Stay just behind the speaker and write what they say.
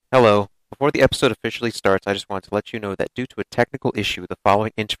Hello. Before the episode officially starts, I just want to let you know that due to a technical issue, the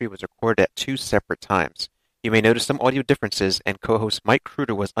following interview was recorded at two separate times. You may notice some audio differences, and co-host Mike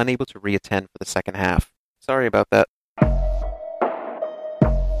Kruder was unable to re-attend for the second half. Sorry about that.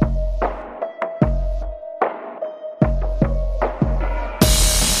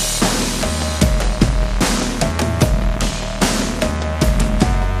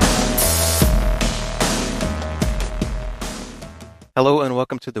 Hello and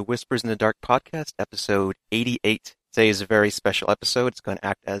welcome to the Whispers in the Dark podcast, episode 88. Today is a very special episode. It's going to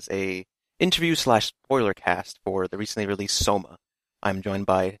act as a interview slash spoiler cast for the recently released Soma. I'm joined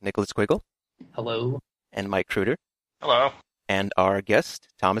by Nicholas Quiggle. Hello. And Mike Kruder. Hello. And our guest,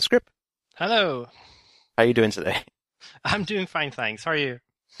 Thomas Grip. Hello. How are you doing today? I'm doing fine, thanks. How are you?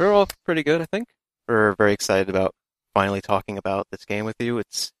 We're all pretty good, I think. We're very excited about finally talking about this game with you.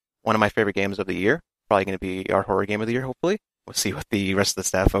 It's one of my favorite games of the year. Probably going to be our horror game of the year, hopefully. We'll see what the rest of the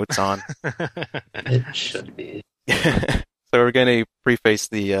staff votes on. It should be. So we're going to preface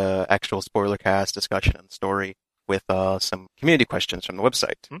the actual spoiler cast discussion and story with some community questions from the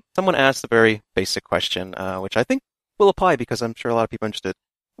website. Someone asked a very basic question, which I think will apply because I'm sure a lot of people are interested.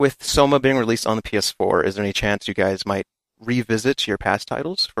 With Soma being released on the PS4, is there any chance you guys might revisit your past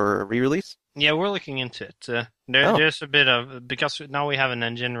titles for a re-release? Yeah, we're looking into it. There's a bit of, because now we have an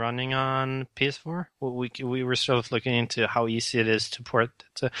engine running on PS4. We were sort of looking into how easy it is to port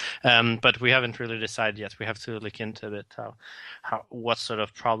it, but we haven't really decided yet. We have to look into it, what sort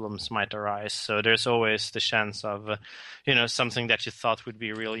of problems might arise. So there's always the chance of, something that you thought would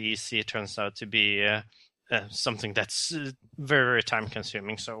be really easy, it turns out to be something that's very, very time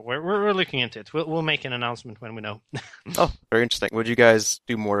consuming. So we're looking into it. We'll make an announcement when we know. Oh, very interesting. Would you guys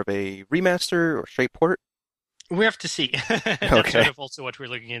do more of a remaster or straight port? We have to see. That's Okay. sort of also what we're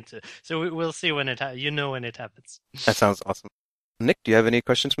looking into. So we'll see when when it happens. That sounds awesome. Nick, do you have any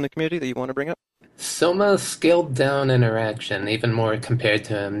questions from the community that you want to bring up? Soma scaled down interaction even more compared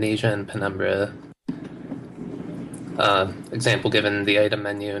to Amnesia and Penumbra. Example given the item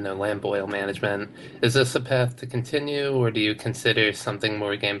menu, no lamp oil management. Is this a path to continue, or do you consider something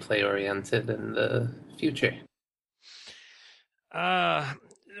more gameplay oriented in the future?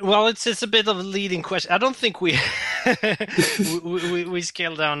 Well, it's a bit of a leading question. I don't think we we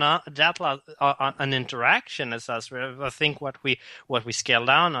scaled down that lot on interaction as us. I think what we scaled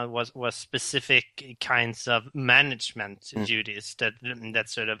down on was specific kinds of management duties that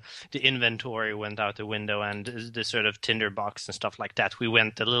sort of the inventory went out the window and the sort of tinderbox and stuff like that. We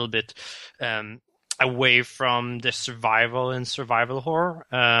went a little bit away from the survival horror,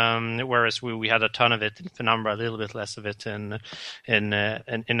 whereas we had a ton of it in Penumbra, a little bit less of it in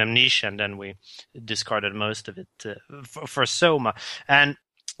Amnesia, and then we discarded most of it for Soma. And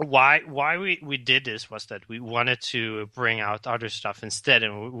why we did this was that we wanted to bring out other stuff instead,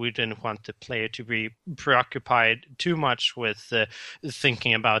 and we didn't want the player to be preoccupied too much with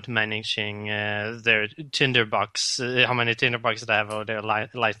thinking about managing their tinderbox, how many tinderboxes they have, or their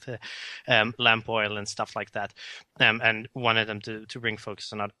light lamp oil and stuff like that, and wanted them to bring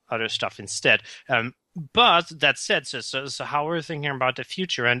focus on other stuff instead. But that said, so how we're thinking about the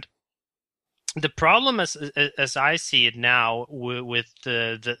future, and the problem, as I see it now, with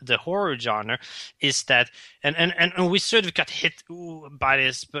the horror genre, is that, and we sort of got hit by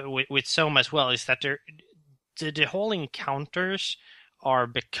this, but with Soma as well, is that the whole encounters are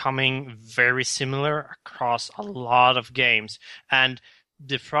becoming very similar across a lot of games, and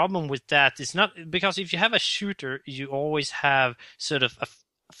the problem with that is not because if you have a shooter, you always have sort of a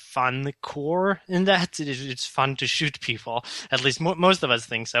fun core in that. It's fun to shoot people, at least most of us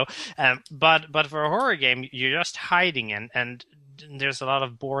think so, but for a horror game, you're just hiding, and there's a lot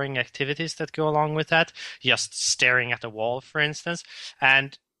of boring activities that go along with that, just staring at the wall, for instance.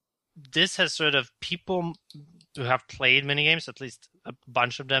 And this has sort of, people who have played many games, at least a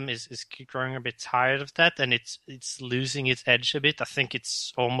bunch of them, is growing a bit tired of that, and it's losing its edge a bit. I think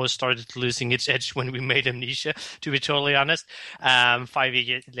it's almost started losing its edge when we made Amnesia, to be totally honest. 5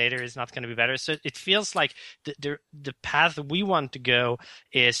 years later is not going to be better. So it feels like the path we want to go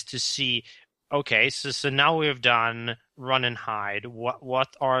is to see, okay, so now we've done run and hide.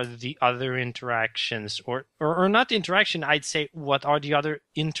 What are the other interactions, or not interaction? I'd say, what are the other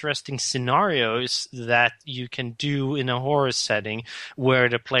interesting scenarios that you can do in a horror setting where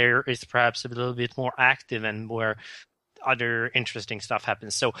the player is perhaps a little bit more active and where other interesting stuff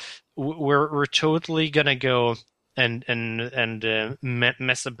happens. So we're totally gonna go mess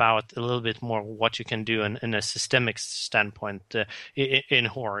about a little bit more what you can do in a systemic standpoint in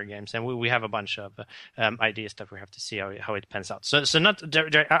horror games. And we have a bunch of ideas that we have to see how it pans out. So not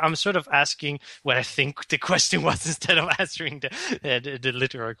I'm sort of asking what I think the question was instead of answering the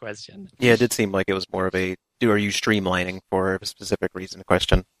literal question. Yeah, it did seem like it was more of a are you streamlining for a specific reason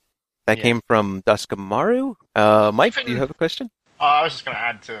question. That came from Duskamaru. Mike, do you have a question? I was just going to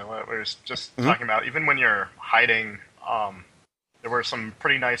add to what we were just talking about. Even when you're hiding, there were some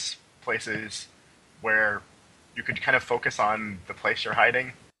pretty nice places where you could kind of focus on the place you're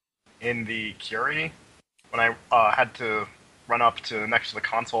hiding. In the Curie, when I had to run up to next to the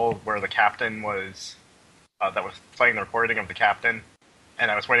console where the captain was, that was playing the recording of the captain,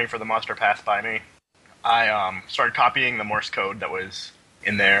 and I was waiting for the monster to pass by me, I started copying the Morse code that was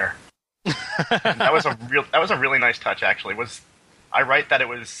in there. That was a really nice touch, actually. I write that it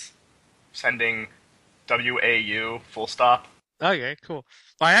was sending WAU full stop. Okay, cool.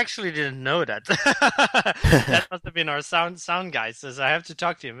 Well, I actually didn't know that. That must have been our sound guy. Says I have to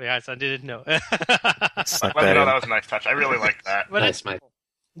talk to him, guys. I didn't know. Let me know that was a nice touch. I really liked that. Nice, Mike.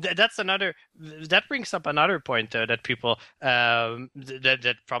 That's another. That brings up another point, though, that people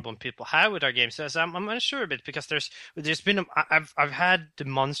that problem people have with our games. So I'm unsure a bit because there's been I've had the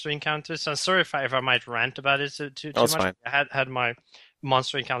monster encounters. So I'm sorry if I might rant about it too much. Fine. I had my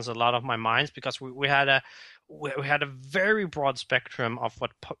monster encounters a lot of my minds because we had a very broad spectrum of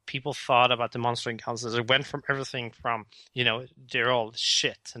what people thought about the monster encounters. It went from everything from they're all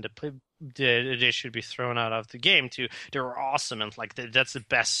shit and they should be thrown out of the game to they're awesome and like that's the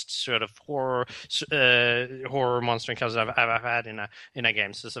best sort of horror monster encounters I've had in a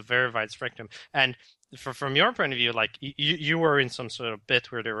game. So it's a very wide spectrum. And from your point of view, like you were in some sort of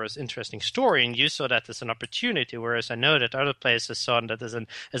bit where there was interesting story, and you saw that as an opportunity. Whereas I know that other players saw that as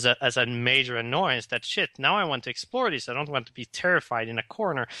a major annoyance. That shit. Now I want to explore this. I don't want to be terrified in a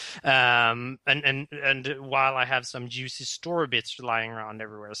corner. And while I have some juicy story bits lying around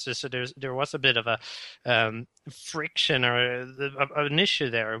everywhere, so there was a bit of a friction or an issue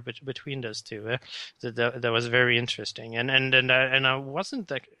there between those two. That was very interesting, and I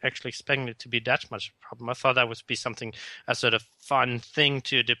wasn't actually expecting it to be that much problem. I thought that would be something a sort of fun thing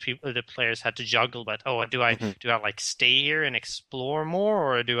to the players had to juggle. But do I like stay here and explore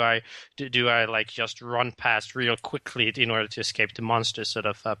more, or do I like just run past real quickly in order to escape the monster? Sort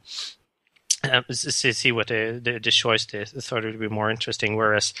of. See what the choice they thought it would be more interesting.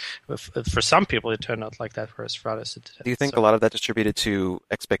 Whereas for some people it turned out like that. Whereas for others, it didn't. Do you think a lot of that distributed to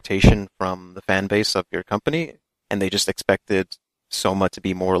expectation from the fan base of your company, and they just expected Soma to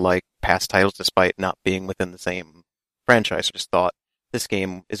be more like past titles, despite not being within the same franchise? Or just thought this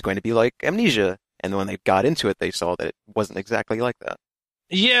game is going to be like Amnesia, and when they got into it, they saw that it wasn't exactly like that.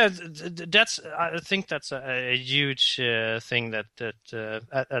 Yeah, I think that's a huge thing that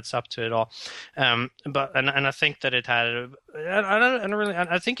adds up to it all. But I think that it had.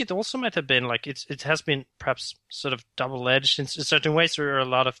 I think it also might have been like it has been perhaps sort of double-edged in certain ways. There are a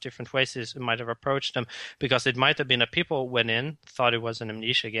lot of different ways it might have approached them, because it might have been that people went in, thought it was an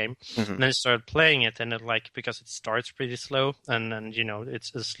Amnesia game, and then started playing it, and because it starts pretty slow, and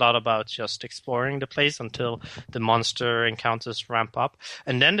it's a lot about just exploring the place until the monster encounters ramp up.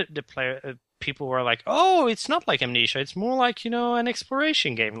 And then the player people were like, "Oh, it's not like Amnesia. It's more like an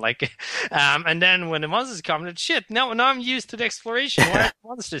exploration game." Like, and then when the monsters come, shit. Now I'm used to the exploration. Why are the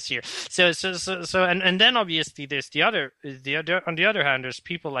monsters here? So, and then obviously there's the other. On the other hand, there's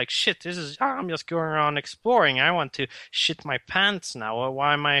people like, "Shit, I'm just going around exploring. I want to shit my pants now.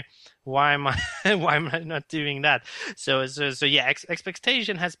 Why am I not doing that?" So yeah,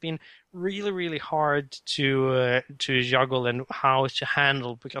 expectation has been really, really hard to juggle and how to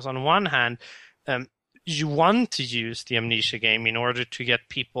handle, because on one hand, you want to use the Amnesia game in order to get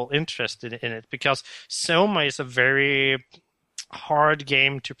people interested in it, because Soma is a very hard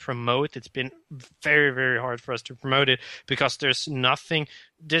game to promote. It's been very, very hard for us to promote it because there's nothing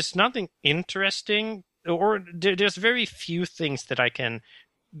interesting, or there's very few things that I can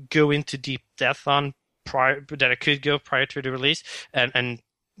go into deep depth on prior to the release, and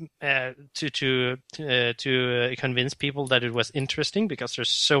to convince people that it was interesting, because there's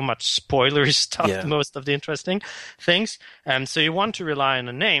so much spoilery stuff. Yeah. Most of the interesting things, so you want to rely on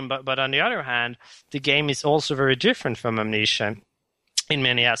a name, but on the other hand, the game is also very different from Amnesia in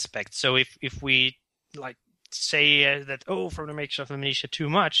many aspects. So if we like say that from the makers of Amnesia too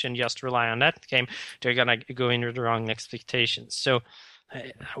much and just rely on that game, they're gonna go in with the wrong expectations. So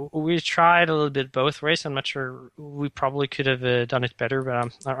we tried a little bit both ways. I'm not sure we probably could have done it better,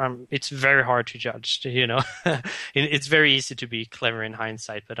 but it's very hard to judge. It's very easy to be clever in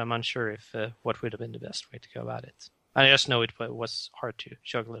hindsight, but I'm unsure if what would have been the best way to go about it. I just know it was hard to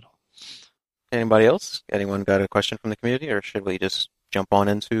juggle it all. Anybody else? Anyone got a question from the community, or should we just jump on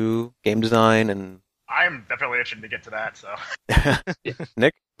into game design and? I'm definitely itching to get to that. So,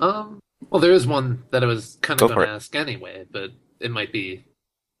 Nick? Well, there is one that I was kind of Go going for to ask anyway, but it might be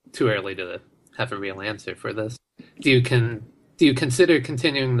too early to have a real answer for this. Do you consider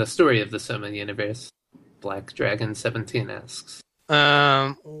continuing the story of the Soma universe? Black Dragon 17 asks.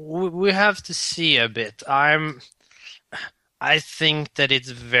 We have to see a bit. I think that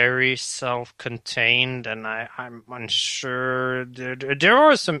it's very self-contained, and I'm unsure. There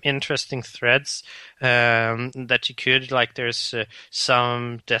are some interesting threads that you could, like there's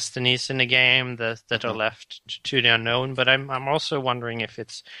some destinies in the game that are left to the unknown, but I'm also wondering if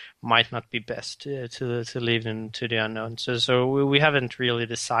it's might not be best to leave them to the unknown. So we haven't really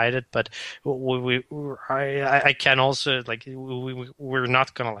decided, but I can also we're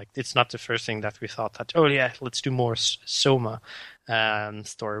not gonna it's not the first thing that we thought that let's do more Soma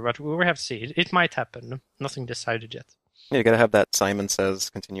story, but we have to see. It might happen. Nothing decided yet. Yeah, you gotta have that Simon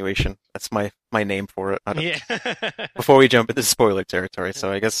Says continuation. That's my name for it. Yeah. Before we jump into spoiler territory,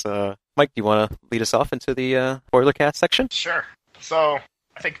 so I guess Mike, do you want to lead us off into the spoiler cast section? Sure. So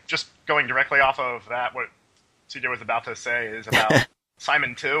I think just going directly off of that, what CJ was about to say is about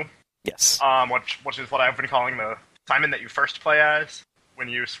Simon 2. Yes. Which is what I've been calling the Simon that you first play as. When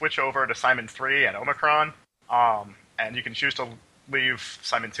you switch over to Simon 3 at Omicron, and you can choose to leave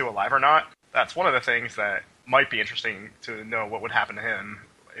Simon 2 alive or not. That's one of the things that might be interesting to know what would happen to him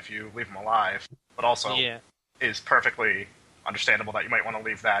if you leave him alive, but also is perfectly understandable that you might want to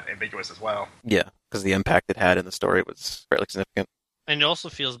leave that ambiguous as well. Yeah, because the impact it had in the story was fairly significant. And it also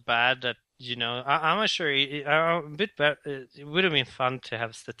feels bad that, I'm not sure, a bit bad. It would have been fun to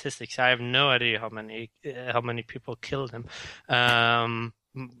have statistics. I have no idea how many people killed him. I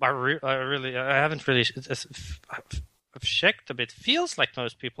haven't really... I've checked a bit. It feels like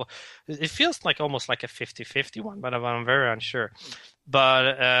most people... It feels like almost like a 50-50 one, but I'm very unsure.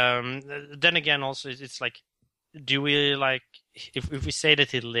 But then again, also, it's like, do we if we say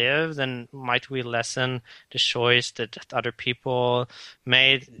that he lived, then might we lessen the choice that other people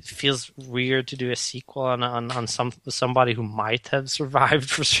made? It feels weird to do a sequel on somebody who might have survived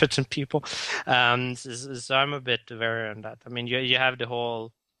for certain people. So I'm a bit wary on that. I mean, you have the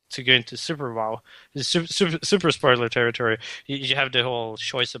whole, to go into super spoiler territory, you have the whole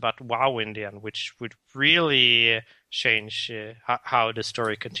choice about WoW in the end, which would really change how the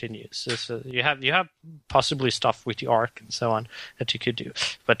story continues. So you have possibly stuff with the arc and so on that you could do,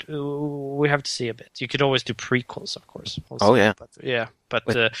 but we have to see a bit. You could always do prequels, of course. Also. Oh yeah, but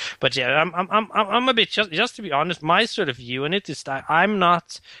I'm a bit just to be honest. My sort of view on it is that I'm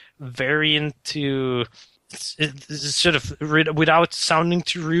not very into. It's sort of without sounding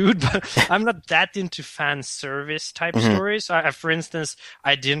too rude, but I'm not that into fan service type stories. For instance,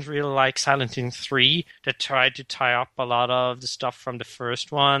 I didn't really like Silent Hill 3 that tried to tie up a lot of the stuff from the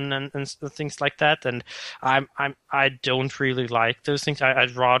first one and things like that. And I don't really like those things.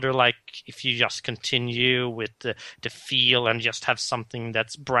 I'd rather like if you just continue with the feel and just have something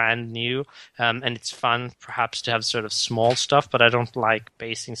that's brand new. And it's fun perhaps to have sort of small stuff, but I don't like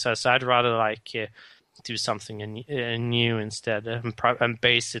basing. So I'd rather like do something new instead and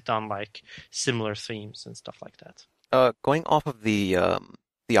base it on like similar themes and stuff like that. Going off of the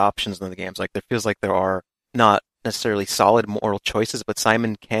options in the games, like there feels like there are not necessarily solid moral choices, but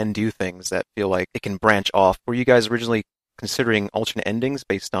Simon can do things that feel like it can branch off. Were you guys originally considering alternate endings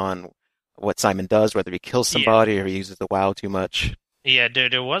based on what Simon does, whether he kills somebody or he uses the WoW too much? Yeah,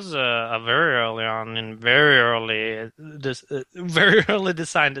 there was a very early on and very early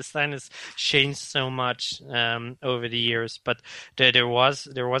design. Design has changed so much over the years, but there was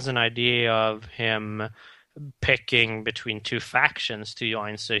an idea of him picking between two factions to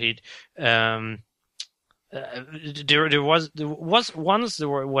join. So he'd there was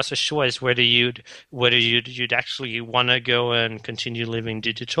a choice whether you'd actually want to go and continue living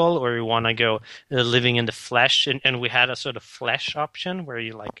digital or you want to go living in the flesh, and we had a sort of flesh option where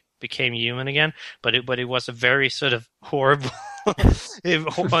you like became human again, but it was a very sort of horrible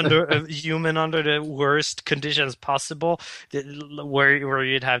if under a human under the worst conditions possible, where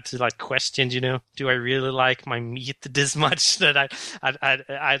you'd have to like question, do I really like my meat this much that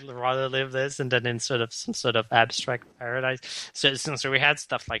I'd rather live this and then in sort of some sort of abstract paradise. So we had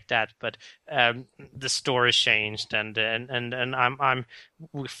stuff like that, but the story changed, and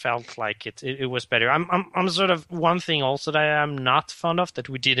we felt like it was better. I'm sort of one thing also that I am not fond of that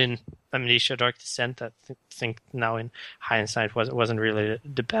we did in Amnesia Dark Descent. I think now in hindsight wasn't really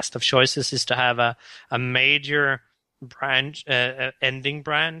the best of choices, is to have a major branch, ending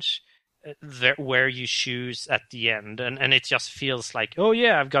branch where you choose at the end, and it just feels like, oh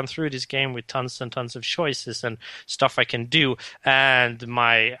yeah, I've gone through this game with tons and tons of choices and stuff I can do, and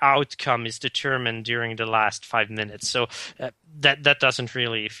my outcome is determined during the last 5 minutes. So that doesn't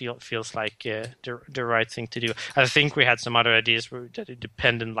really feels like the right thing to do. I think we had some other ideas where that it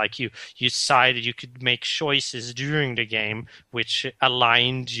depended, like you decided you could make choices during the game which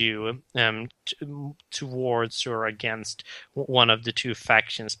aligned you towards or against one of the two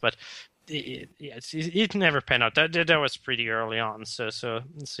factions, but it never panned out. That was pretty early on, so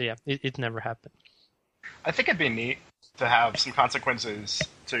yeah, it never happened. I think it'd be neat to have some consequences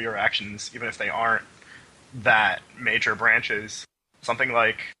to your actions, even if they aren't that major branches. Something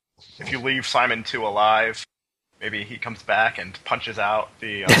like, if you leave Simon 2 alive, maybe he comes back and punches out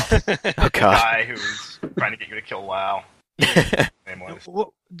the guy who's trying to get you to kill WoW.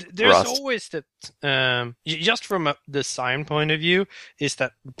 Well, there's Rust. Always that, just from a design point of view, is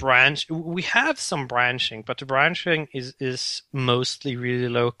that we have some branching, but the branching is mostly really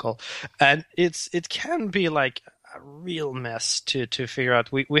local, and it can be like a real mess to figure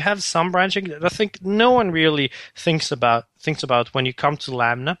out. We have some branching that I think no one really thinks about when you come to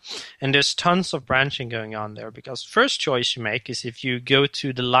Lamna, and there's tons of branching going on there, because first choice you make is if you go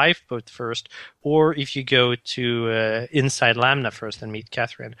to the lifeboat first, or if you go to inside Lamna first and meet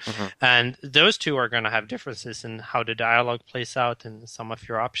Catherine. Mm-hmm. And those two are going to have differences in how the dialogue plays out and some of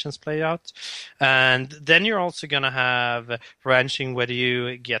your options play out. And then you're also going to have branching whether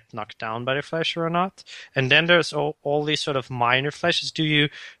you get knocked down by the Flesher or not. And then there's all these sort of minor Fleshes.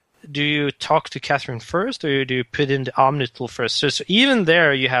 Do you talk to Catherine first, or do you put in the Omnitool first? So even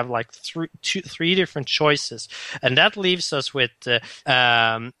there, you have like three different choices, and that leaves us with 8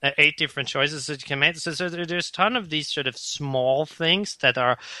 different choices that you can make. So there's a ton of these sort of small things that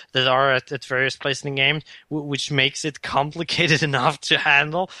are at various places in the game, which makes it complicated enough to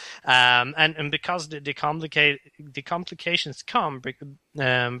handle. And because the complications come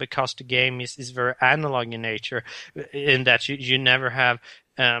because the game is very analog in nature, in that you never have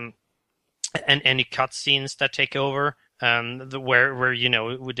and any cutscenes that take over, where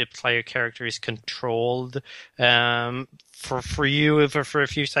the player character is controlled for you for a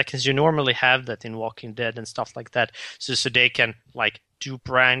few seconds. You normally have that in Walking Dead and stuff like that, so they can like do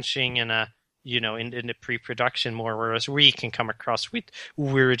branching in a in the pre-production more, whereas we can come across with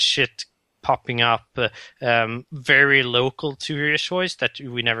weird shit popping up very local to your choice that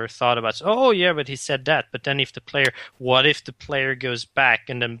we never thought about. So, oh yeah, but he said that. But then what if the player goes back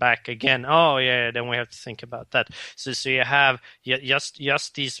and then back again? Oh yeah, then we have to think about that. So you have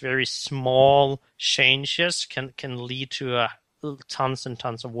just these very small changes can lead to tons and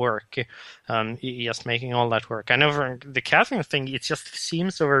tons of work, just making all that work. I know for the Catherine thing, it just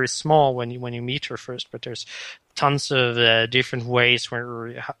seems so very small when you meet her first, but there's tons of different ways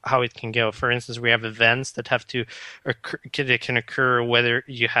how it can go. For instance, we have events that have to occur. They can occur whether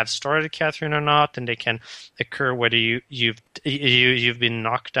you have started Catherine or not, and they can occur whether you've been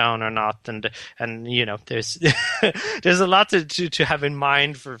knocked down or not. And there's there's a lot to have in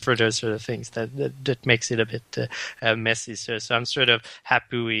mind for those sort of things that makes it a bit messy. So I'm sort of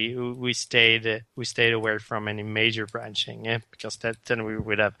happy we stayed away from any major branching, because then we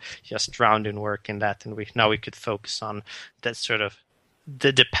would have just drowned in work in that, and we could focus on that sort of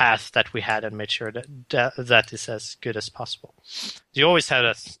the path that we had and make sure that is as good as possible. You always have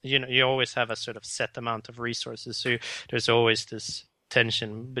a sort of set amount of resources, so there's always this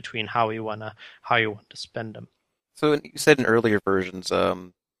tension between how you want to spend them. So you said in earlier versions,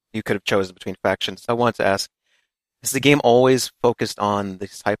 you could have chosen between factions. I wanted to ask: has the game always focused on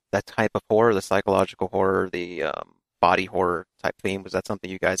that type of horror, the psychological horror, the body horror type theme? Was that something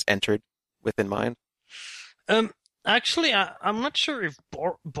you guys entered with in mind? Actually, I'm not sure if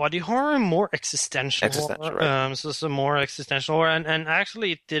body horror, more existential horror. Right. So more existential horror, and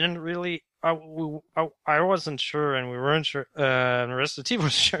actually it didn't really. I wasn't sure, and we weren't sure. The rest of the team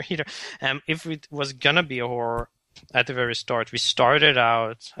wasn't sure either. If it was gonna be a horror at the very start, we started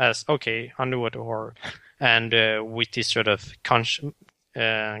out as underwater horror, and with this sort of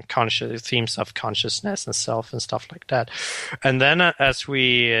conscious themes of consciousness and self and stuff like that. And then as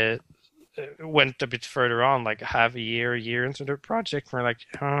we went a bit further on, like half a year into the project, we're like,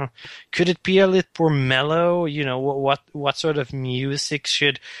 could it be a little more mellow? You know, what sort of music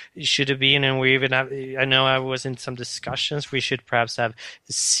should it be in? And we even have, I know I was in some discussions, we should perhaps have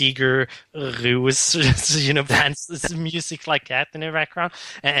Sigur Rós, you know, bands, music like that in the background,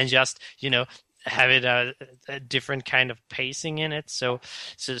 and just, you know, have it a different kind of pacing in it. So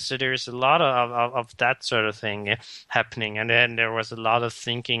there's a lot of that sort of thing happening. And then there was a lot of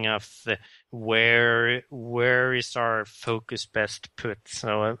thinking of where is our focus best put.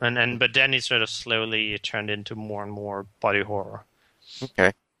 So but then it sort of slowly turned into more and more body horror.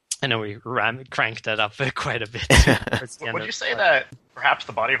 Okay. And then we cranked that up quite a bit. Would you say that perhaps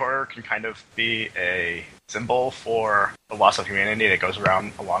the body horror can kind of be a symbol for the loss of humanity that goes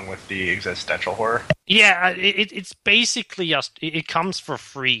around along with the existential horror? Yeah, it's basically just, it comes for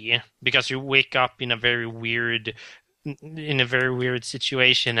free because you wake up in a very weird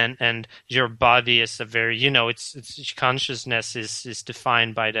situation, and your body is a very, you know, it's consciousness is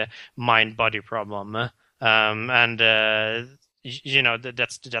defined by the mind-body problem, and you know,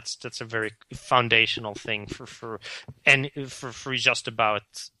 that's a very foundational thing for just about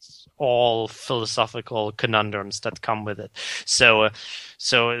all philosophical conundrums that come with it. So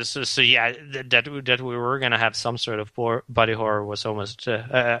yeah, that we were going to have some sort of body horror was almost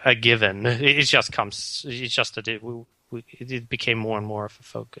a given. It just comes. It's just that it became more and more of a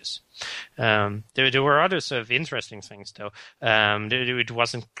focus. There were other sort of interesting things, though. It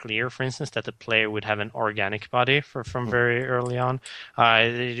wasn't clear, for instance, that the player would have an organic body from very early on.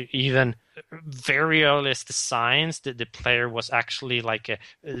 Even very early as the signs, the player was actually like a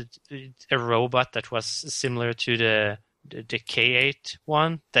robot that was similar to the K8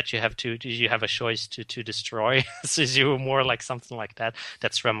 one that you have a choice to destroy. So you were more like something like that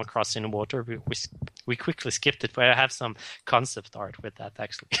swam across in the water. We quickly skipped it, but I have some concept art with that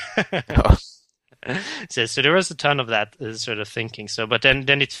actually. Oh. So there was a ton of that sort of thinking. So, but then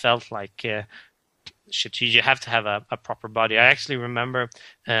it felt like you have to have a proper body. I actually remember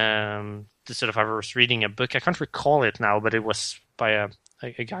I was reading a book. I can't recall it now, but it was by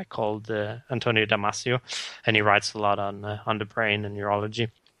a guy called Antonio Damasio, and he writes a lot on the brain and neurology.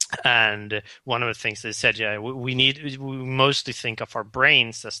 And one of the things they said, we mostly think of our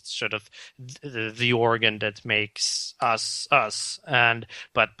brains as sort of the organ that makes us,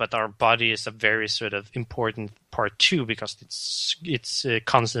 but our body is a very sort of important part too, because it's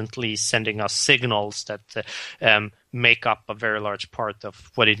constantly sending us signals that make up a very large part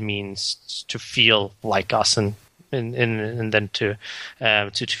of what it means to feel like us and then to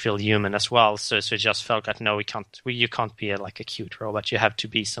feel human as well. So it just felt like, no, you can't be like a cute robot. You have to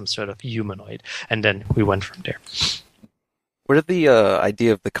be some sort of humanoid. And then we went from there. Where did the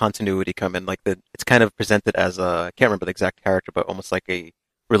idea of the continuity come in? Like it's kind of presented as I can't remember the exact character, but almost like a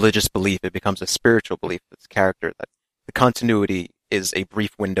religious belief. It becomes a spiritual belief. This character that the continuity is a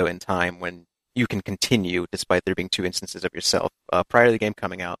brief window in time when you can continue despite there being two instances of yourself. Prior to the game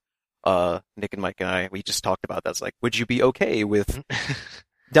coming out, Nick and Mike and I, we just talked about that. It's like, would you be okay with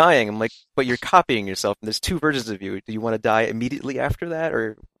dying? I'm like, but you're copying yourself, and there's two versions of you. Do you want to die immediately after that,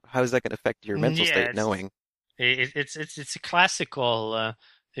 or how is that going to affect your mental state? Knowing it's a classical.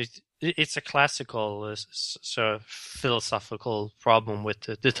 It's a classical sort of philosophical problem with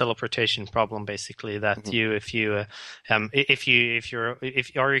the teleportation problem, basically. That mm-hmm.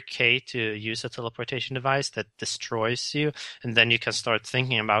 if you're okay to use a teleportation device that destroys you, and then you can start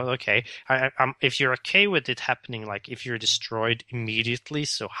thinking about, okay, if you're okay with it happening, like if you're destroyed immediately,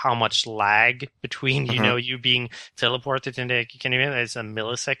 so how much lag between mm-hmm. You being teleported and can you imagine it's a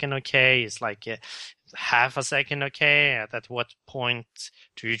millisecond? Okay, it's like half a second, okay? At what point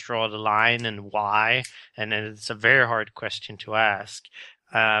do you draw the line and why? And it's a very hard question to ask,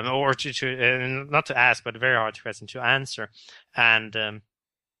 or to not to ask, but a very hard question to answer. And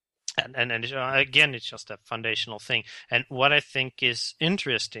again, it's just a foundational thing. And what I think is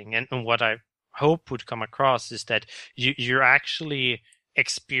interesting, and what I hope would come across, is that you're actually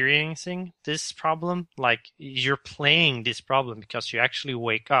experiencing this problem, like you're playing this problem because you actually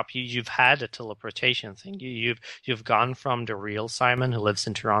wake up. You've had a teleportation thing. You've gone from the real Simon who lives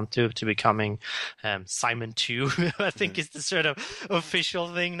in Toronto to becoming Simon 2. I think is the sort of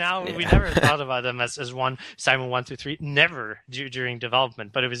official thing now. Yeah. We never thought about them as one Simon 1, 2, 3. Never during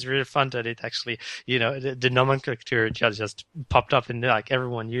development, but it was really fun that it actually, the nomenclature just popped up and like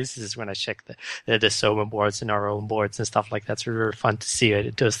everyone uses when I checked the Soma boards and our own boards and stuff like that. It's really fun to see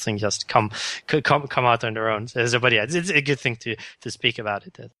see those things just come out on their own. So, but yeah, it's a good thing to speak about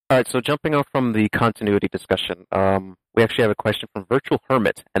it. All right, so jumping off from the continuity discussion, we actually have a question from Virtual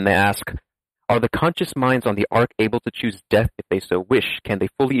Hermit, and they ask, are the conscious minds on the Ark able to choose death if they so wish? Can they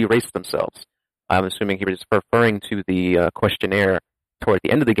fully erase themselves? I'm assuming he was referring to the questionnaire toward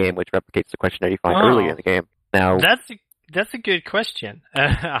the end of the game, which replicates the questionnaire you find early in the game. Now, that's a good question.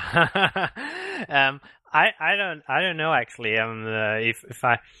 I don't know actually. If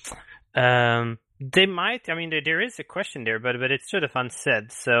I they might. I mean, there is a question there, but it's sort of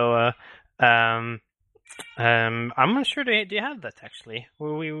unsaid. So I'm not sure they have that actually.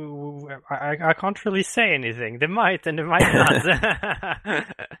 I can't really say anything. They might and they might not.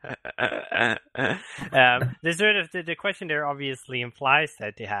 The sort of the question there obviously implies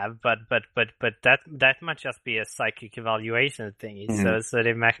that they have, but that might just be a psychic evaluation thing. Mm-hmm. So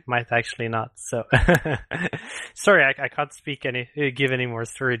they might actually not. So sorry, I can't give any more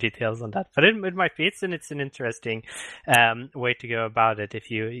story details on that. But it might be. It's an interesting way to go about it if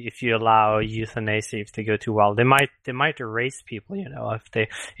you allow euthanasia to go too well. They might erase people,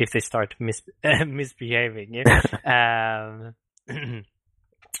 if they start misbehaving. Yeah?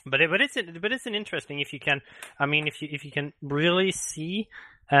 But it's an interesting if you can really see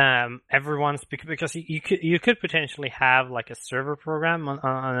everyone's, because you could potentially have like a server program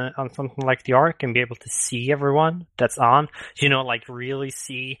on something like the Ark and be able to see everyone that's on, like really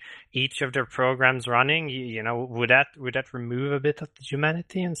see each of their programs running. Would that remove a bit of the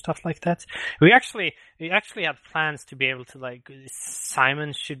humanity and stuff like that? We actually had plans to be able to, like,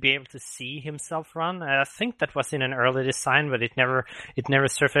 Simon should be able to see himself run. I think that was in an early design, but it never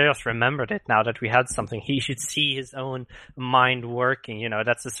surfaced. I just remembered it now that we had something. He should see his own mind working.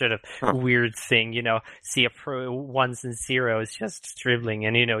 That's a sort of weird thing. See a pro ones and zeros just dribbling,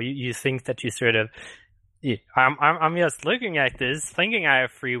 and you think that you sort of. Yeah, I'm just looking at this, thinking I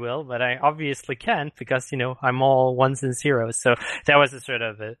have free will, but I obviously can't because I'm all ones and zeros. So that was a sort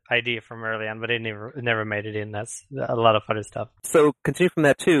of idea from early on, but it never made it in. That's a lot of other stuff. So continue from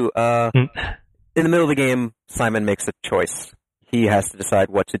that too. In the middle of the game, Simon makes a choice. He has to decide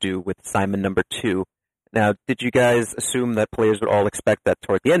what to do with Simon number 2. Now, did you guys assume that players would all expect that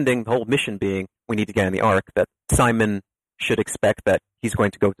toward the ending, the whole mission being we need to get in the Ark, that Simon should expect that he's going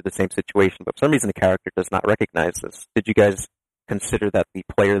to go through the same situation, but for some reason the character does not recognize this? Did you guys consider that the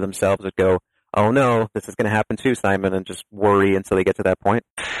player themselves would go, oh no, this is going to happen too, Simon, and just worry until they get to that point?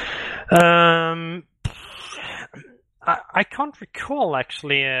 I can't recall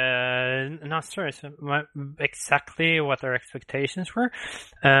actually, not sure exactly what our expectations were,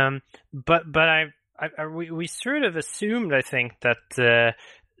 but we sort of assumed, I think, that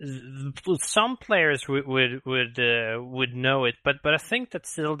some players would know it, but I think that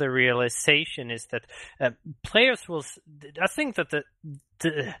still the realization is that players will. I think that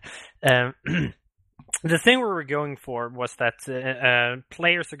the thing we were going for was that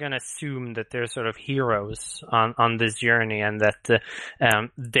players are going to assume that they're sort of heroes on this journey, and that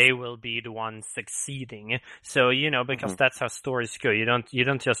they will be the ones succeeding. So because that's how stories go. You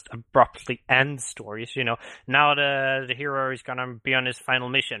don't just abruptly end stories. Now the hero is going to be on his final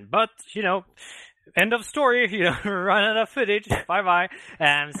mission, but end of story. Run out of footage. Bye bye.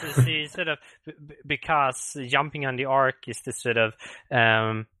 So sort of because jumping on the Ark is the sort of.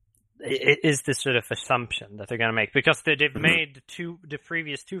 Is this sort of assumption that they're going to make, because they've made the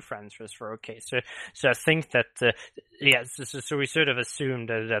previous 2 transfers for okay. So I think that so we sort of assumed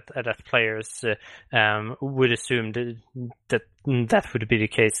that players would assume that would be the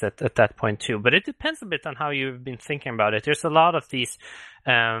case at that point too. But it depends a bit on how you've been thinking about it. There's a lot of these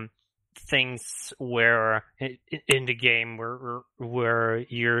things where in the game where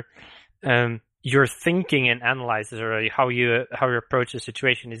your thinking and analysis, or how you approach the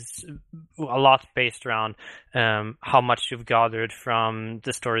situation, is a lot based around how much you've gathered from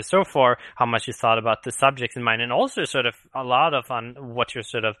the story so far, how much you thought about the subjects in mind, and also sort of a lot of on what your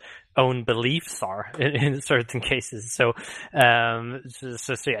sort of own beliefs are in certain cases. So yeah,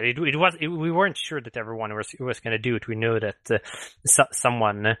 we weren't sure that everyone was going to do it. We know that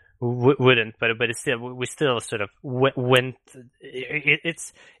someone wouldn't, but we still sort of went.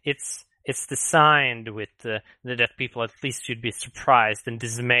 It's designed with that people at least should be surprised and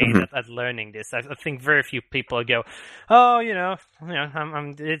dismayed at learning this. I think very few people go, oh,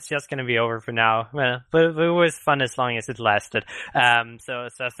 it's just going to be over for now. Well, but it was fun as long as it lasted. So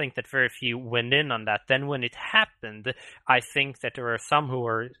I think that very few went in on that. Then when it happened, I think that there were some who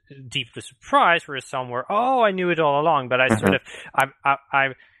were deeply surprised, whereas some were, oh, I knew it all along. But I sort of,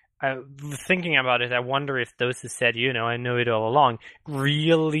 thinking about it, I wonder if those who said, I know it all along,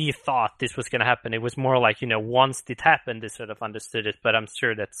 really thought this was going to happen. It was more like, once it happened, they sort of understood it. But I'm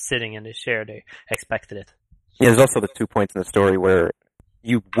sure that sitting in the chair, they expected it. Yeah, there's also the 2 points in the story where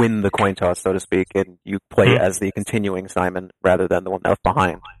you win the coin toss, so to speak, and you play as the continuing Simon rather than the one left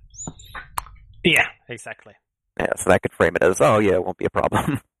behind. Yeah, exactly. Yeah, so that could frame it as, it won't be a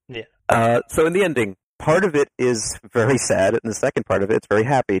problem. Yeah. So in the ending, part of it is very sad, and the second part of it's very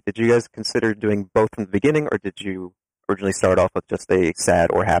happy. Did you guys consider doing both from the beginning, or did you originally start off with just a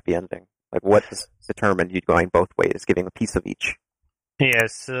sad or happy ending? Like, what determined you going both ways, giving a piece of each?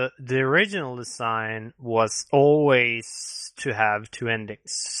 Yes, the original design was always to have 2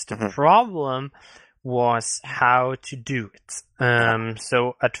 endings. The problem was how to do it.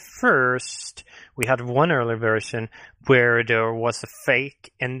 So at first, we had one early version where there was a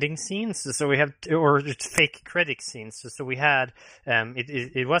fake ending scene. So we have, or fake credit scenes. So we had,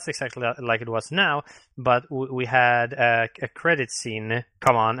 it was exactly like it was now, but we had a credit scene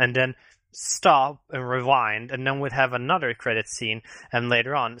come on and then stop and rewind, and then we'd have another credit scene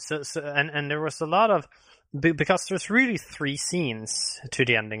later on. So and there was a lot of, because there's really 3 scenes to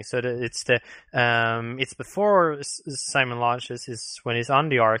the ending. So it's before Simon launches, is when he's on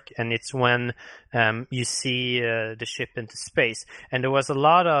the Ark, and it's when you see the ship into space. And there was a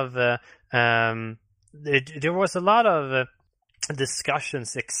lot of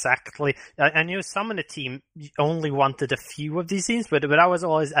discussions exactly. I knew some of the team only wanted a few of these scenes, but I was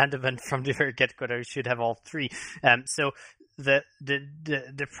always adamant from the very get-go that we should have all 3. So the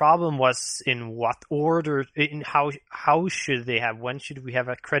problem was in what order, in how should they have, when should we have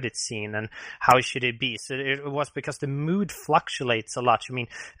a credit scene, and how should it be? So it was because the mood fluctuates a lot. I mean,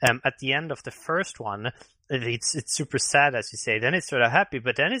 at the end of the first one, it's super sad, as you say. Then it's sort of happy,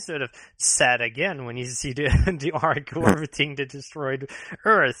 but then it's sort of sad again when you see the Ark orbiting the destroyed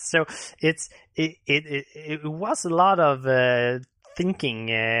Earth. So it was a lot of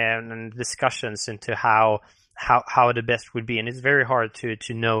thinking and discussions into how the best would be, and it's very hard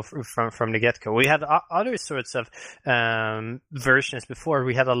to know from the get-go. We had other sorts of versions before.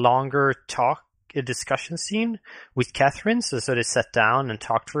 We had a longer a discussion scene with Catherine, so they sat down and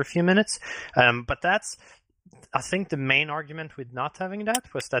talked for a few minutes. But that's, I think, the main argument with not having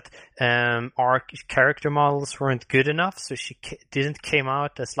that was that our character models weren't good enough, so she didn't came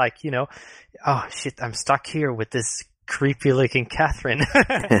out as like, oh shit, I'm stuck here with this creepy looking Catherine.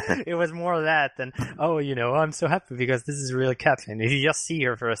 It was more that than, I'm so happy because this is real Catherine. If you just see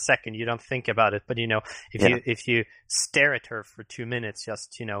her for a second, you don't think about it. But if you stare at her for 2 minutes,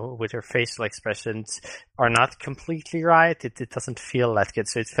 just with her facial expressions are not completely right, it doesn't feel that good.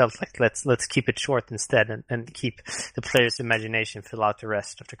 So it felt like let's keep it short instead, and keep the player's imagination fill out the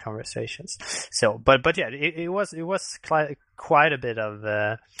rest of the conversations. So, but yeah, it was quite a bit of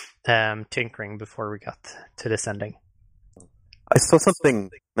tinkering before we got to this ending. I saw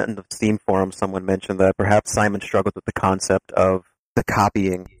something in the Steam forum. Someone mentioned that perhaps Simon struggled with the concept of the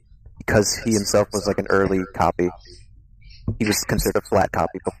copying because he himself was like an early copy. He was considered a flat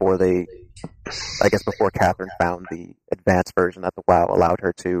copy before Catherine found the advanced version that the WoW allowed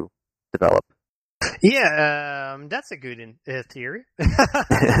her to develop. Yeah, that's a good theory.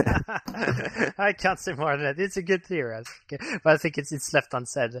 I can't say more than that. It's a good theory, but I think it's left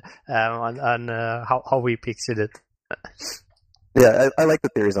unsaid on how we pictured it. Yeah, I like the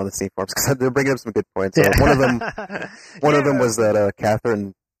theories on the Steam forums because they're bringing up some good points. Yeah. One of them was that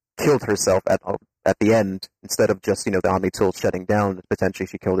Catherine killed herself at the end instead of just the Omni tool shutting down. Potentially,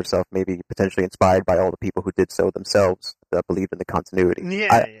 she killed herself, maybe potentially inspired by all the people who did so themselves that believed in the continuity.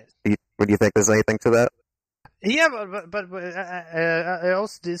 Yeah. What do you think? There's anything to that? Yeah, but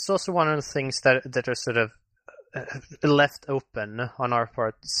it's also one of the things that are sort of left open on our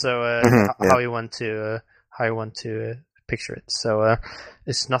part. So how you want to picture it. So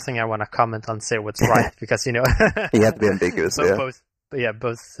it's nothing I want to comment on, say what's right, because you have to be ambiguous. Both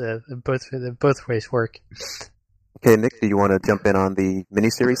ways work. Okay, Nick, do you want to jump in on the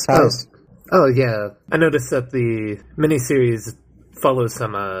miniseries styles? Oh yeah, I noticed that the miniseries follows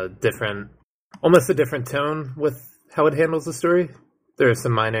some almost a different tone with how it handles the story. There are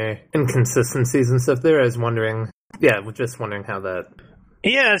some minor inconsistencies and stuff there. I was just wondering how that.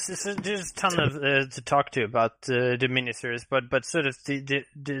 Yes, there's a ton of to talk to about the miniseries, but sort of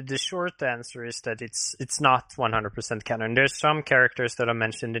the short answer is that it's not 100% canon. There's some characters that are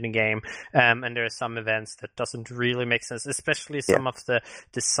mentioned in the game, and there are some events that doesn't really make sense, especially some of the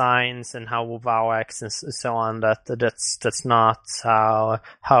designs and how WoW acts and so on. That's not how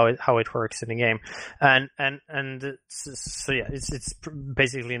it works in the game, and so yeah, it's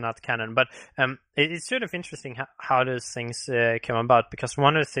basically not canon. But it's sort of interesting how those things come about, because because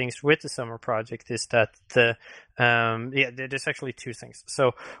one of the things with the summer project is that there's actually two things.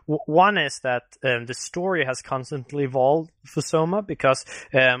 So one is that the story has constantly evolved for Soma, because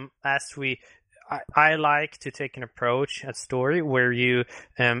I like to take an approach at story where you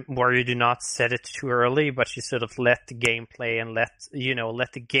do not set it too early, but you sort of let the game play and let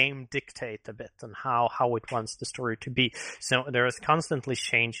the game dictate a bit on how it wants the story to be. So there is constantly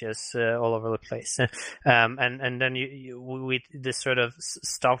changes all over the place, and then this sort of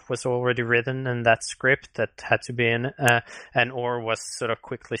stuff was already written in that script that had to be in, or was sort of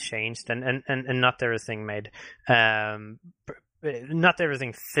quickly changed, and not everything made. Not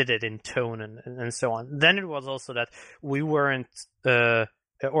everything fitted in tone and so on. Then it was also that we weren't,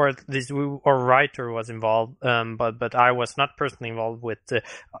 or at least our writer was involved, but I was not personally involved with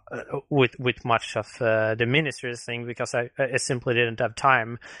much of the miniseries thing, because I simply didn't have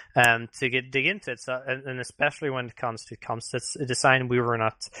time to dig into it. So, and especially when it comes to concept design, we were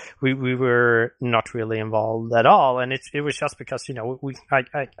not really involved at all, and it was just because I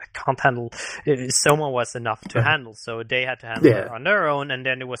can't handle. Someone was enough to handle, so they had to handle it on their own, and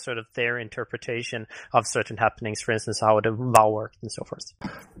then it was sort of their interpretation of certain happenings, for instance, how the vow worked and so forth.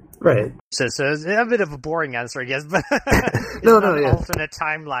 Right. So it's a bit of a boring answer, I guess, but alternate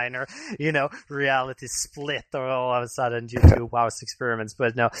timeline or reality split or all of a sudden due to WoW's experiments,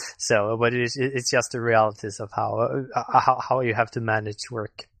 but no. So, but it's just the realities of how you have to manage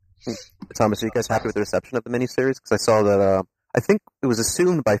work. Thomas, are you guys happy with the reception of the miniseries? Because I saw that I think it was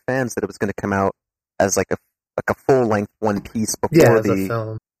assumed by fans that it was going to come out as like a full length one piece before a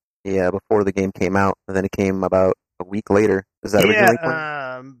film. Before the game came out, and then it came about a week later. Is that originally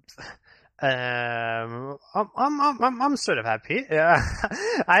planned? I'm sort of happy.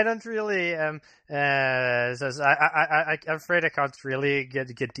 I don't really. I'm afraid I can't really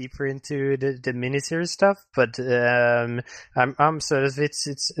get deeper into the miniseries stuff, but I'm sort of it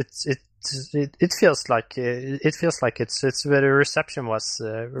feels like it's the reception was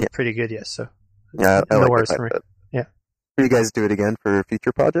pretty good. Yes, so I no like worries for me. Yeah. Will you guys do it again for a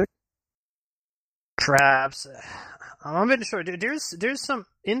future project? Perhaps. I'm not sure. There's some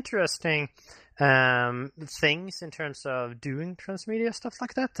interesting things in terms of doing transmedia stuff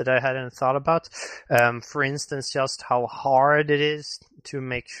like that I hadn't thought about. For instance, just how hard it is to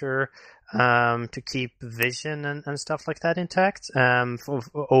make sure to keep vision and stuff like that intact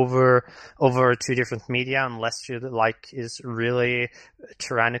over two different media, unless you is really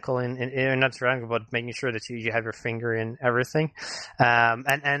tyrannical in not tyrannical, but making sure that you have your finger in everything.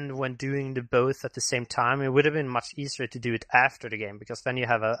 And when doing the both at the same time, it would have been much easier to do it after the game, because then you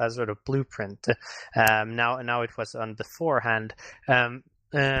have a sort of blueprint. Now it was on beforehand. But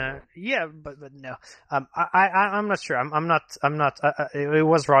no. I'm not sure. I'm not. It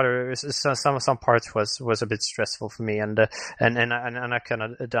was rather some parts was a bit stressful for me, and I kind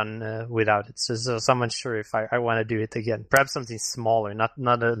of done without it. So I'm not sure if I want to do it again. Perhaps something smaller, not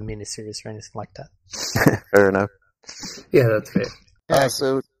a miniseries or anything like that. Fair enough. Yeah, that's great.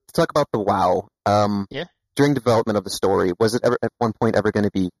 So to talk about the WoW. During development of the story, was it ever at one point ever going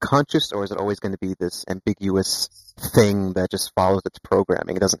to be conscious, or is it always going to be this ambiguous thing that just follows its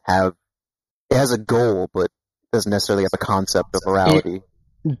programming? It has a goal, but doesn't necessarily have a concept of morality.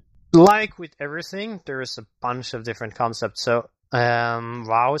 Like with everything, there is a bunch of different concepts. So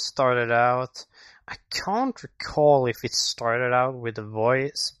WoW started out, I can't recall if it started out with a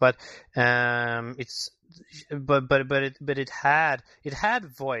voice, but it had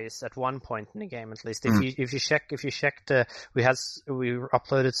voice at one point in the game, at least. If you checked, we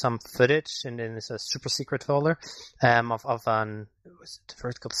uploaded some footage, and then it's a super secret folder of an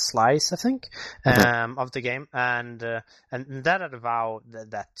vertical slice, I think, of the game, and that had a WoW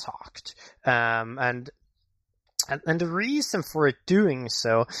that talked, and the reason for it doing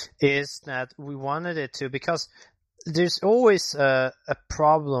so is that we wanted it to, because there's always a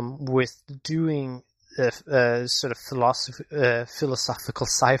problem with doing sort of philosophical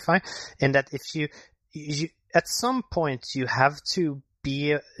sci-fi, in that if you at some point you have to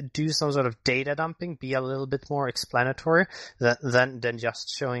do some sort of data dumping, be a little bit more explanatory than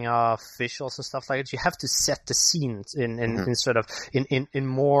just showing off visuals and stuff like that. You have to set the scenes in sort of in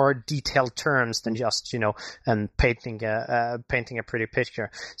more detailed terms than just and painting a pretty picture.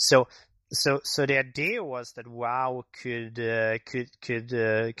 So the idea was that WoW could be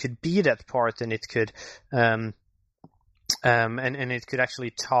that part, and it could and it could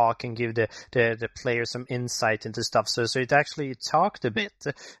actually talk and give the player some insight into stuff. So it actually talked a bit,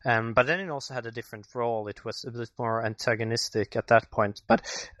 but then it also had a different role. It was a bit more antagonistic at that point. But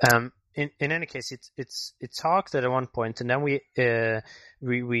in any case, it talked at one point, and then we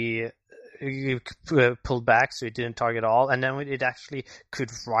pulled back so it didn't target all, and then it actually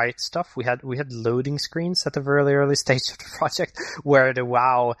could write stuff. We had loading screens at the very early stage of the project where the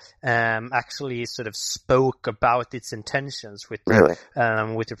WoW actually sort of spoke about its intentions with the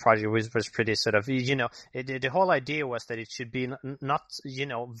project, which was pretty sort of, the whole idea was that it should be not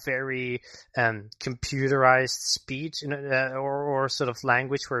very computerized speech or sort of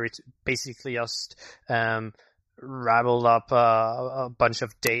language where it basically just rabbled up a bunch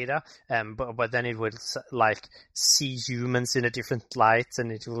of data, but then it would like see humans in a different light,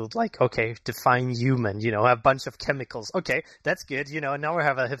 and it would like, okay, define human, a bunch of chemicals. Okay, that's good. Now we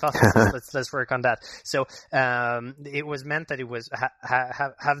have a hypothesis. let's work on that. So it was meant that it was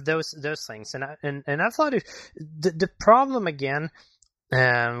have those things, and I thought the problem again.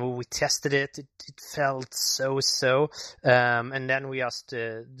 We tested it. It felt so, and then we just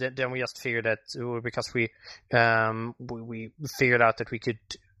figured that because we figured out that we could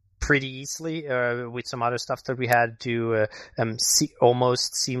pretty easily with some other stuff that we had do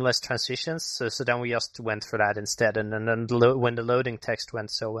almost seamless transitions. So then we just went for that instead, and then when the loading text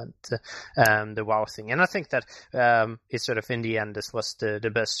went the WoW thing. And I think that it sort of in the end this was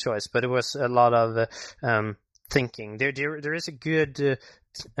the best choice, but it was a lot of thinking. There is a good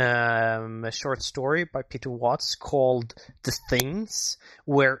short story by Peter Watts called The Things,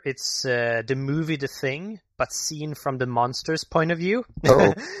 where it's the movie The Thing, but seen from the monster's point of view,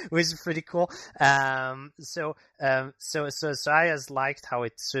 which is pretty cool. So I just liked how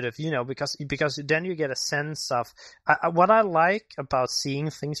it sort of, because then you get a sense of what I like about seeing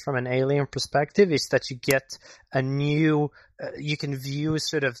things from an alien perspective is that you get a new, you can view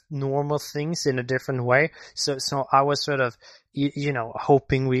sort of normal things in a different way. So I was sort of,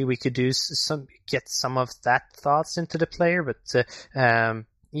 hoping we could get some of that thoughts into the player, but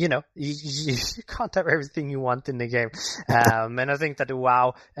you can't have everything you want in the game. And I think that the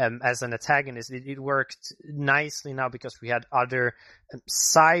WoW, as an antagonist, it worked nicely now because we had other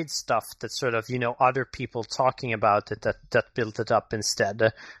side stuff that sort of, other people talking about it that built it up instead.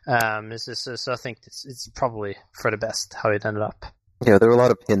 So I think it's probably for the best how it ended up. Yeah, there were a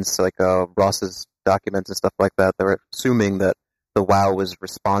lot of hints, like Ross's documents and stuff like that. They were assuming that the WoW was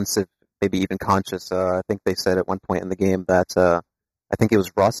responsive, maybe even conscious. I think they said at one point in the game that I think it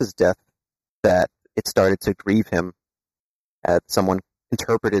was Ross's death that it started to grieve him. Someone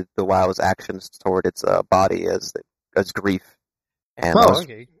interpreted the WoW's actions toward its body as grief. And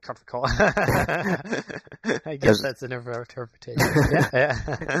okay, can't recall. I guess that's an interpretation. Yeah.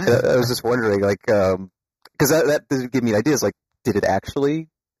 I was just wondering, because that doesn't give me ideas. Like, did it actually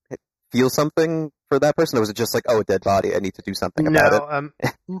feel something for that person, or was it just like, a dead body, I need to do something about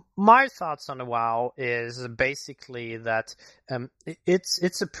it? My thoughts on the WoW is basically that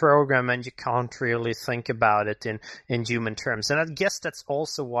it's a program and you can't really think about it in human terms. And I guess that's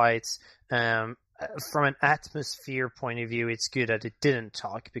also why it's from an atmosphere point of view, it's good that it didn't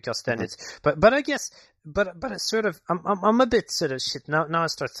talk, because then it's but I guess it's sort of I'm a bit sort of shit now I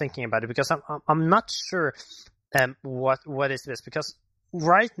start thinking about it, because I'm not sure what is this, because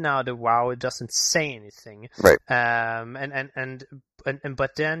right now the WoW doesn't say anything, right?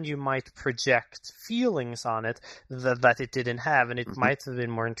 But then you might project feelings on it that it didn't have, and it might have been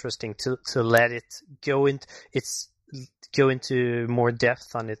more interesting to let it go into more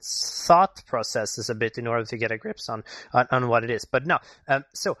depth on its thought processes a bit in order to get a grip on what it is. But no,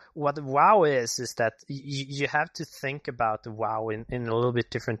 so what the WoW is that you have to think about the WoW in a little bit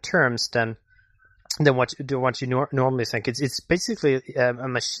different terms than what you normally think. It's basically a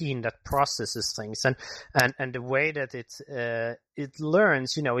machine that processes things, and the way that it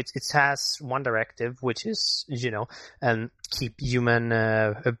learns, it has one directive, which is keep human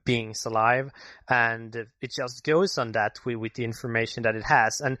beings alive, and it just goes on that with the information that it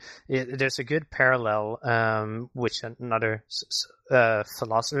has. And there's a good parallel, which another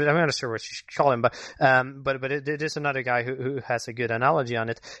philosopher, I'm not sure what you should call him, but there's another guy who has a good analogy on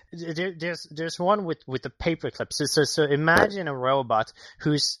it. There's one with the paperclip. So imagine a robot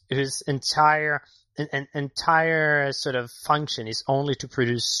whose entire sort of function is only to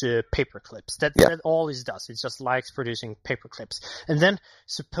produce paper clips. That's all it does. It just likes producing paper clips. And then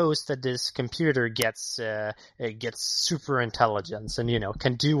suppose that this computer gets super intelligence and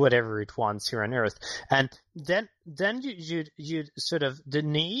can do whatever it wants here on Earth. And then you sort of, the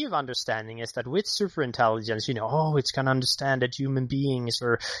naive understanding is that with super intelligence, it's gonna understand that human beings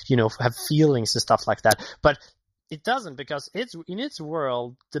or have feelings and stuff like that. But It doesn't, because it's in its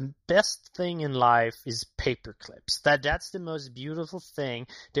world, the best thing in life is paper clips. That's the most beautiful thing,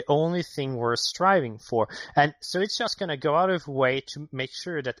 the only thing we're striving for. And so it's just going to go out of way to make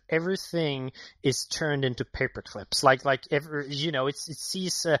sure that everything is turned into paper clips. It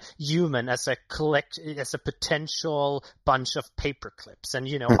sees a human as a potential bunch of paper clips. And,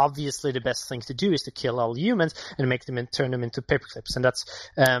 obviously the best thing to do is to kill all humans and turn them into paper clips. And that's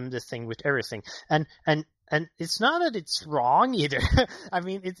the thing with everything. And it's not that it's wrong either. I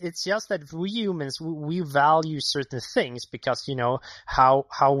mean, it's just that we humans, we value certain things because,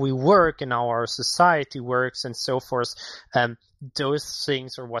 how we work and how our society works and so forth. Those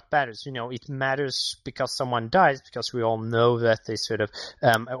things are what matters. It matters because someone dies, because we all know that they sort of,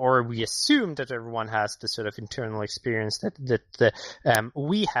 or we assume that everyone has the sort of internal experience that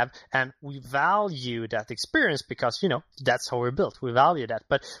we have, and we value that experience because, that's how we're built. We value that.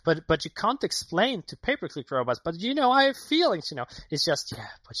 But you can't explain to paperclip robots, but I have feelings, it's just,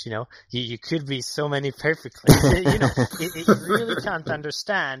 but you could be so many paperclips. It really can't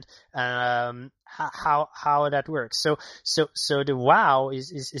understand, how that works. So the WoW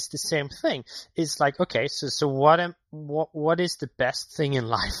is the same thing. It's like, okay, so what is the best thing in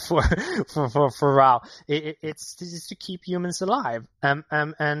life for WoW? It's to keep humans alive. And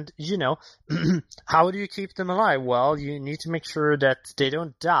how do you keep them alive? Well, you need to make sure that they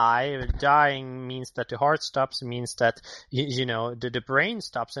don't die. Dying means that the heart stops. It means that the brain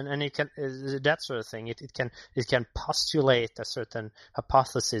stops, and it can that sort of thing. It can postulate a certain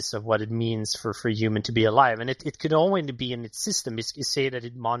hypothesis of what it means for human to be alive, and it could only be in its system. You say that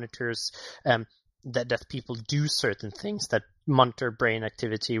it monitors that people do certain things, that monitor brain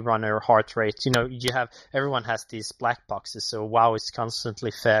activity, run their heart rate. Everyone has these black boxes, so WoW is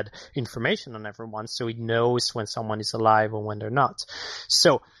constantly fed information on everyone, so it knows when someone is alive or when they're not.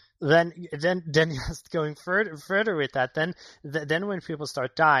 So then just going further with that, then when people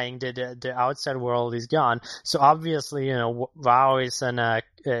start dying, the outside world is gone. So obviously, WoW is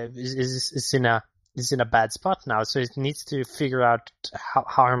in a bad spot now, so it needs to figure out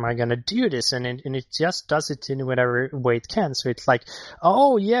how am I going to do this, and it just does it in whatever way it can. So it's like,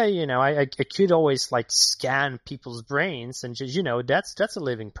 oh yeah, I could always scan people's brains and just, that's a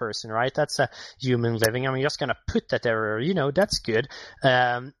living person, right? That's a human living. I'm just going to put that error, that's good.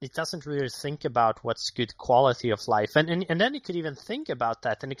 It doesn't really think about what's good quality of life, and then it could even think about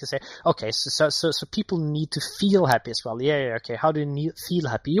that, and it could say, okay, so people need to feel happy as well. Yeah, okay, how do you feel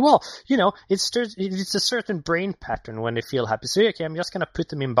happy? Well, it's a certain brain pattern when they feel happy. So, okay, I'm just going to put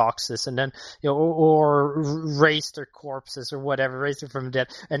them in boxes and then, or raise their corpses or whatever, raise them from the dead,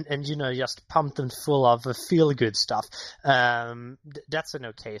 and just pump them full of feel-good stuff. That's an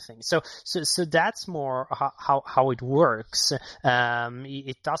okay thing. So that's more how it works.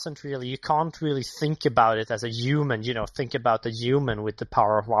 It doesn't really, you can't really think about it as a human, think about the human with the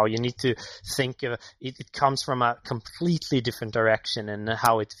power of WoW. You need to think of it comes from a completely different direction in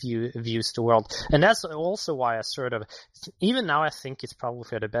how it views the world. And that's also why I sort of, even now I think it's probably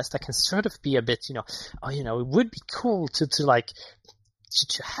for the best, I can sort of be a bit, it would be cool to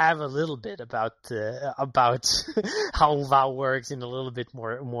to have a little bit about how WoW works in a little bit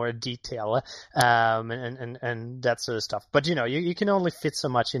more detail, and that sort of stuff. But you can only fit so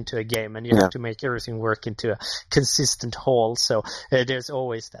much into a game, and you have to make everything work into a consistent whole. So there's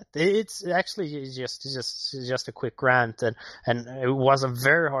always that. It's actually just a quick rant, and it was a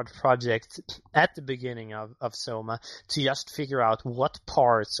very hard project at the beginning of Soma to just figure out what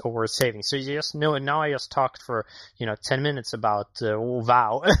parts are worth saving. So you just know, and now I just talked for 10 minutes about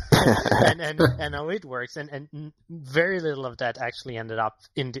WoW and how it works, and very little of that actually ended up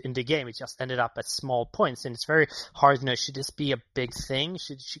in the game. It just ended up at small points, and it's very hard to know, should this be a big thing?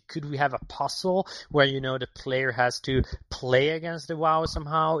 Could we have a puzzle where the player has to play against the WoW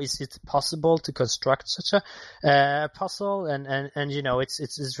somehow? Is it possible to construct such a puzzle? And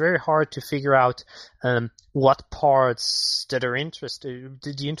it's very hard to figure out what parts that are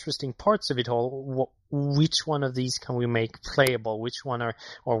the interesting parts of it all. Which one of these can we make playable? Which one are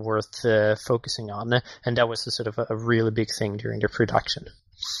worth focusing on? And that was a sort of a really big thing during the production.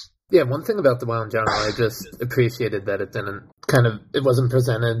 Yeah, one thing about the WoW in general, I just appreciated that it wasn't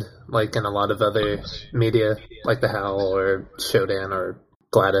presented like in a lot of other media, like the HAL or Shodan or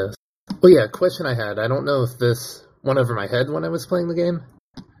GLaDOS. Well, yeah, question I had, I don't know if this went over my head when I was playing the game.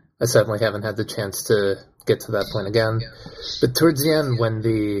 I certainly haven't had the chance to get to that point again. But towards the end, when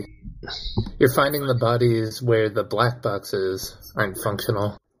you're finding the bodies where the black boxes aren't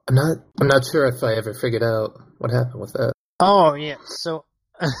functional, I'm not sure if I ever figured out what happened with that. Oh yeah, so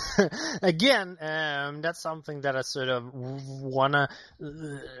again, that's something that I sort of wanna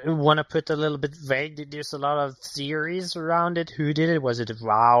put a little bit vague. There's a lot of theories around it. Who did it? Was it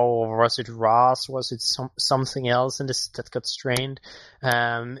Rao or was it Ross? Was it something else in this that got strained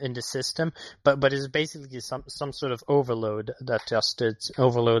in the system? But it's basically some sort of overload that just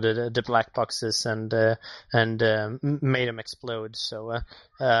overloaded the black boxes and made them explode. So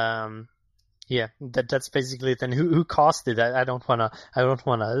yeah, that's basically it. And who caused it? I don't wanna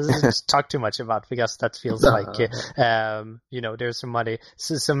talk too much about, because that feels like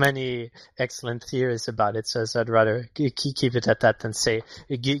there's so many excellent theories about it. So I'd rather keep it at that than say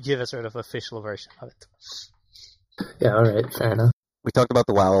give a sort of official version of it. Yeah, all right, fair enough. We talked about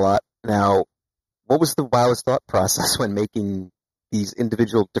the WoW a lot. Now, what was the WoW's thought process when making these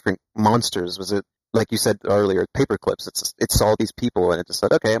individual different monsters? Was it, like you said earlier, paperclips? It saw these people and it just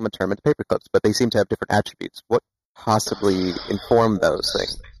said, okay, I'm going to turn them into paperclips, but they seem to have different attributes. What possibly informed those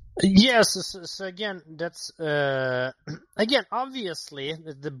things? Yes, so again, that's obviously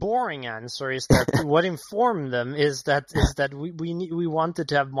the boring answer is that what informed them is that we wanted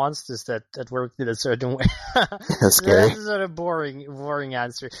to have monsters that worked in a certain way. That's scary. That's a sort of boring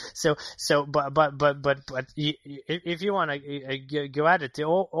answer. So but if you want to go at it, they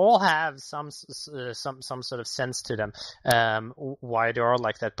all have some sort of sense to them, why they are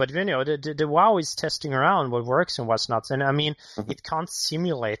like that. But the WoW is testing around what works and what's not, and I mean, it can't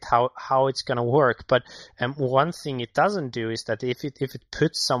simulate how it's going to work, but one thing it doesn't do is that if it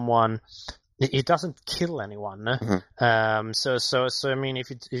puts someone, it doesn't kill anyone. Mm-hmm. So I mean, if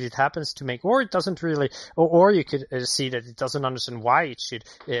it happens to make, or it doesn't really, or you could see that it doesn't understand why it should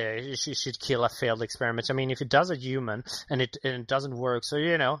kill a failed experiment. I mean, if it does a human and it doesn't work, so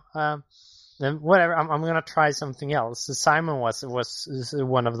then whatever, I'm gonna try something else. Simon was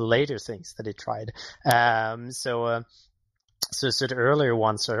one of the later things that he tried. So the earlier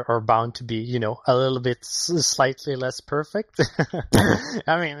ones are bound to be, a little bit slightly less perfect.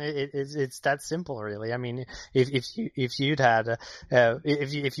 I mean, it's that simple, really. I mean, if you'd had,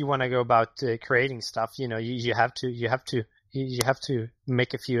 if you want to go about creating stuff, you have to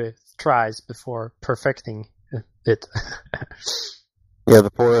make a few tries before perfecting it. Yeah,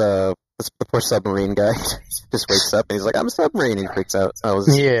 the poor submarine guy just wakes up and he's like, I'm a submarine, and he freaks out. That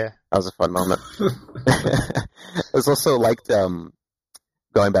was a fun moment. I was also liked,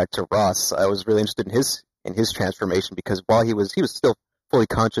 going back to Ross, I was really interested in his transformation, because while he was still fully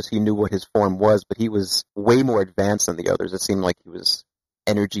conscious, he knew what his form was, but he was way more advanced than the others. It seemed like he was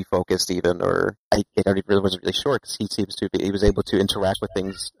energy focused even, or I wasn't really sure, because he was able to interact with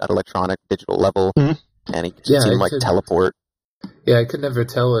things at electronic, digital level, and he seemed like teleport. Yeah, I could never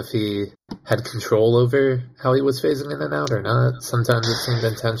tell if he had control over how he was phasing in and out or not. Sometimes it seemed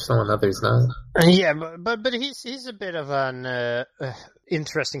intentional and others not. Yeah, but he's a bit of an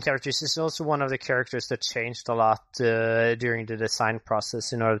interesting character. He's also one of the characters that changed a lot during the design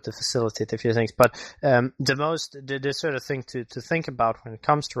process in order to facilitate a few things. But the sort of thing to think about when it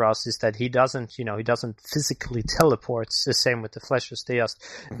comes to Ross is that he doesn't physically teleport. It's the same with the Fleshers. He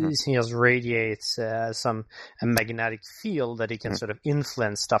just radiates a magnetic field that he can sort of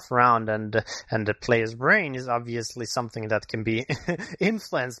influence stuff around, and the player's brain is obviously something that can be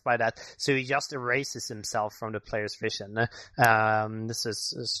influenced by that. So he just erases himself from the player's vision. There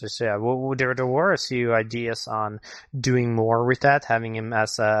were a few ideas on doing more with that, having him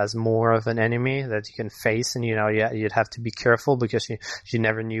as more of an enemy that you can face, and you'd have to be careful because you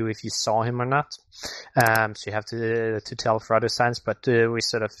never knew if you saw him or not. So you have to tell for other signs, but we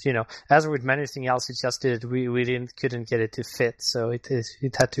sort of, as with anything else, it just did. We couldn't get it to fit, so it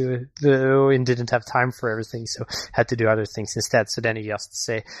had to. It didn't have time for everything, so had to do other things instead. So then he just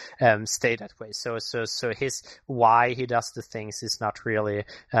stay that way. So his why he does the things is not really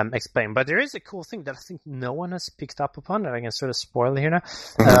explained. But there is a cool thing that I think no one has picked up upon that I can sort of spoil here now,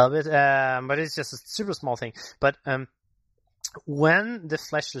 but it's just a super small thing. But when the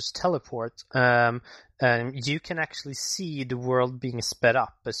Fleshers teleport, you can actually see the world being sped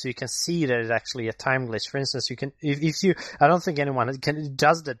up, so you can see that it's actually a time glitch. For instance, you can, if you, I don't think anyone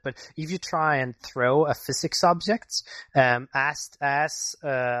does that, but if you try and throw a physics object, as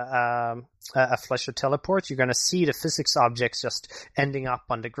a Flesher teleport, you're going to see the physics objects just ending up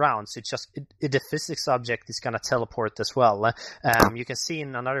on the ground. So the physics object is going to teleport as well. You can see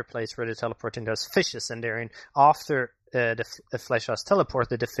in another place where they're teleporting, there's fishes, and they're in after the Fleshers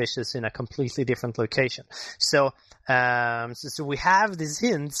teleported, the fish is in a completely different location. So we have these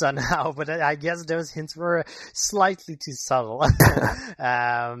hints on how, but I guess those hints were slightly too subtle on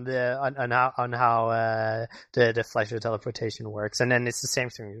how the Flesher teleportation works. And then it's the same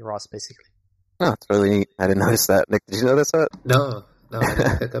thing with Ross, basically. Oh, it's really neat. I didn't notice that. Nick, did you notice that? No. No, I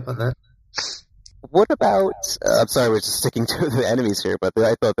didn't pick up on that. What about, I'm sorry, we're just sticking to the enemies here, but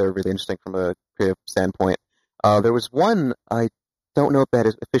I thought they were really interesting from a creative standpoint. There was one, I don't know if that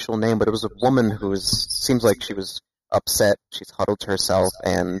is official name, but it was a woman who seems like she was upset. She's huddled to herself,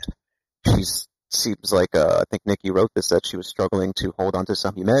 and seems like, I think Nikki wrote this, that she was struggling to hold on to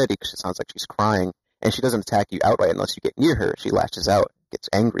some humanity because it sounds like she's crying, and she doesn't attack you outright unless you get near her. She lashes out, gets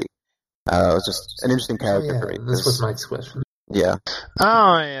angry. It was just an interesting character for me. This was Mike's question. Yeah.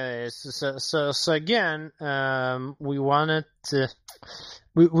 Oh, yeah. So again, we wanted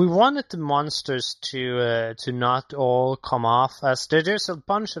the monsters to not all come off as there's a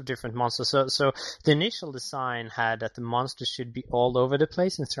bunch of different monsters. So the initial design had that the monsters should be all over the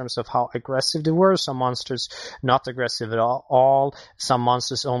place in terms of how aggressive they were. Some monsters not aggressive at all. Some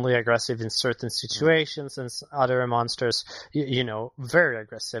monsters only aggressive in certain situations, and other monsters, very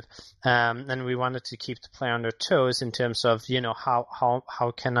aggressive. And we wanted to keep the player on their toes in terms of how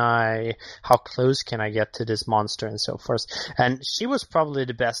close can I get to this monster and so forth. And she was probably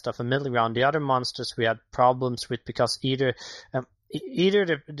the best of a middle ground. The other monsters we had problems with because either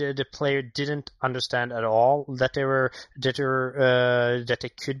the player didn't understand at all that they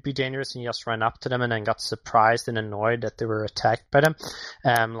could be dangerous and just ran up to them and then got surprised and annoyed that they were attacked by them,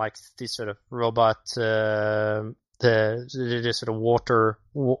 like these sort of robot. The sort of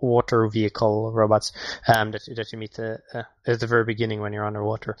water vehicle robots that you meet at the very beginning when you're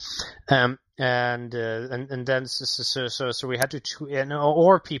underwater, and then so we had to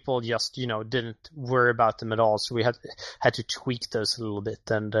or people just didn't worry about them at all, so we had to tweak those a little bit,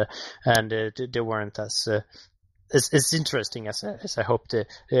 and they weren't as interesting as I hoped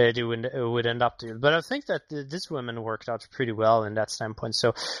they would end up to. But I think that this woman worked out pretty well in that standpoint.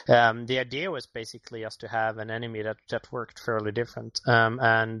 So the idea was basically just to have an enemy that worked fairly different.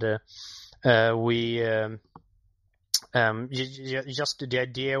 Just the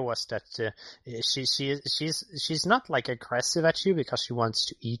idea was that she's not like aggressive at you because she wants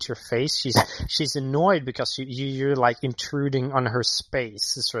to eat your face. She's annoyed because you're like intruding on her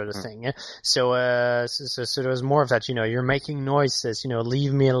space, sort of thing. So there was more of that. You're making noises.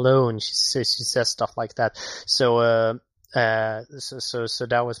 Leave me alone. She says stuff like that. So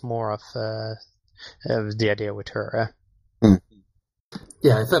that was more of the idea with her.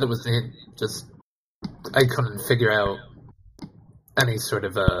 Yeah, I thought it was just. I couldn't figure out any sort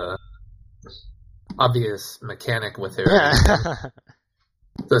of obvious mechanic with her.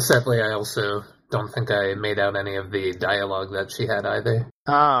 So sadly, I also don't think I made out any of the dialogue that she had either.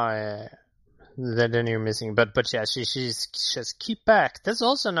 Oh, yeah. Then you're missing, but yeah, she's just keep back. That's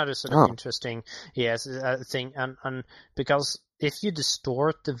also another sort of interesting, thing, and because if you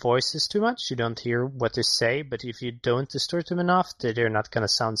distort the voices too much, you don't hear what they say. But if you don't distort them enough, they're not going to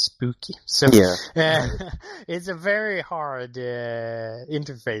sound spooky. So it's a very hard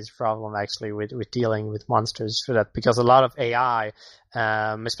interface problem actually with dealing with monsters for that, because a lot of AI,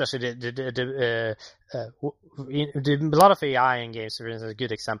 especially a lot of AI in games, for instance, a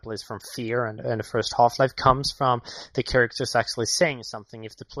good example is from Fear, and the first Half-Life comes from the characters actually saying something.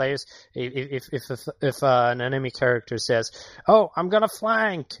 If the players, if an enemy character says, "Oh, I'm gonna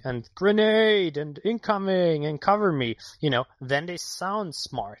flank and grenade and incoming and cover me," then they sound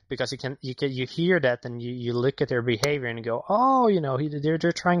smart because you hear that and you look at their behavior and go, "Oh,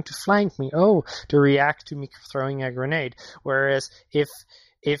 they're trying to flank me. Oh, to react to me throwing a grenade." Whereas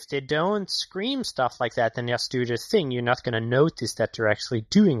if they don't scream stuff like that and just do their thing, you're not going to notice that they're actually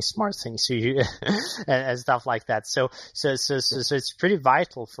doing smart things and stuff like that. So it's pretty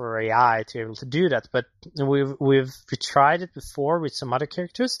vital for AI to be able to do that. But we tried it before with some other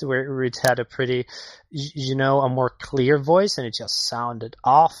characters where it had a pretty, a more clear voice, and it just sounded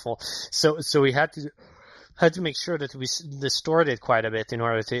awful. So we had to make sure that we distorted it quite a bit in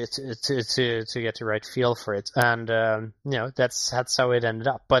order to get the right feel for it, and that's how it ended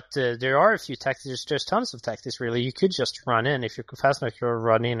up. But there are a few tactics. There's tons of tactics really. You could just run in if you're fast enough. You'll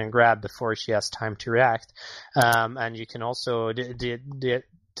run in and grab before she has time to react, and you can also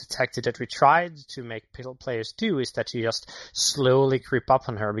the tactic that we tried to make players do is that you just slowly creep up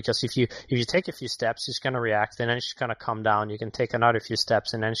on her, because if you take a few steps, she's going to react, and then she's going to come down. You can take another few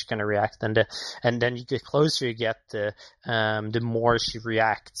steps, and then she's going to react, and then you get closer you get, the more she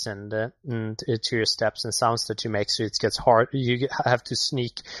reacts and to your steps and sounds that you make. So it gets hard. You have to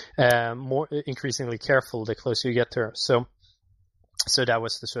sneak more increasingly careful the closer you get to her. So that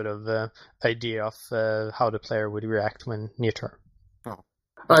was the sort of idea of how the player would react when near to her.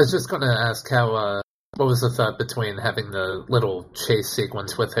 I was just going to ask what was the thought between having the little chase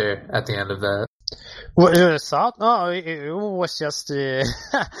sequence with her at the end of that? What you thought? No, it was just a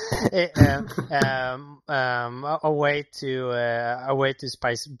way to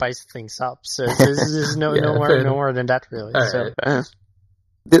spice things up. So there's no more than that really. So.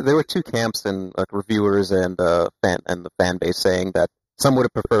 There were two camps in reviewers and the fan base saying that some would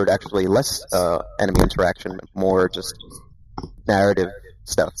have preferred actually less enemy interaction, more just narrative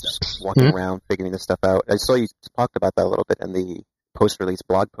stuff, just walking around figuring this stuff out. I saw you talked about that a little bit in the post-release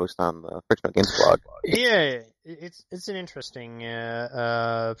blog post on the Frictional Games blog. Yeah, it's an interesting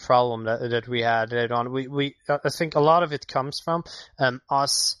problem that we had later on. We I think a lot of it comes from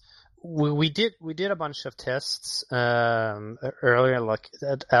us. We did a bunch of tests earlier, like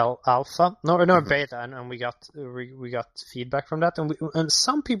at alpha, beta, and we got feedback from that, and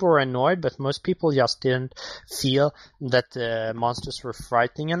some people were annoyed, but most people just didn't feel that the monsters were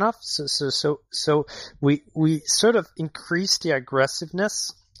frightening enough. So we sort of increased the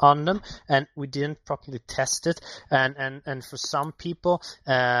aggressiveness on them, and we didn't properly test it, and for some people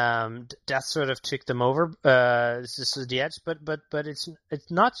that sort of took them over the edge, but it's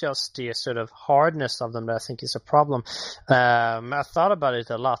not just the sort of hardness of them that I think is a problem. I thought about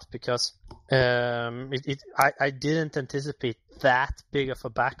it a lot because I didn't anticipate that big of a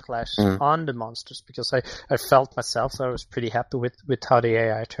backlash on the monsters, because I felt myself that I was pretty happy with how the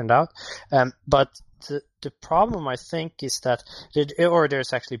AI turned out, but the problem, I think, is that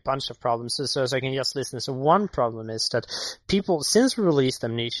there's actually a bunch of problems. So as I can just listen. So one problem is that people, since we released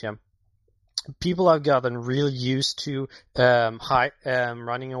Amnesia, people have gotten real used to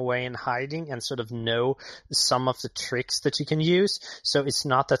running away and hiding, and sort of know some of the tricks that you can use. So it's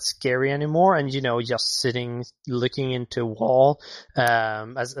not that scary anymore. And just sitting looking into a wall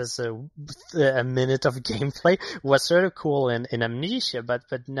as a minute of gameplay was sort of cool in Amnesia. But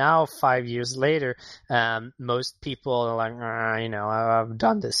now 5 years later, most people are like, I've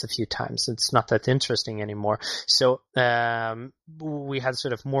done this a few times. It's not that interesting anymore. So we had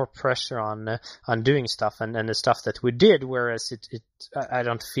sort of more pressure on doing stuff, and the stuff that we did, whereas I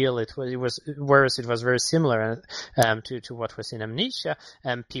don't feel it was very similar to what was in Amnesia,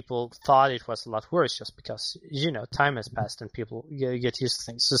 and people thought it was a lot worse just because time has passed and people get used to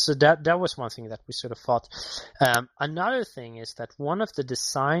things. So that was one thing that we sort of thought. Another thing is that one of the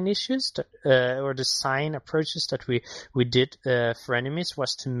design issues or design approaches that we did for enemies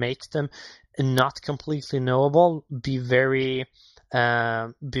was to make them not completely knowable, be very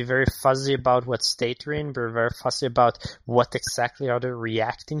fuzzy about what state they're in, be very fuzzy about what exactly are they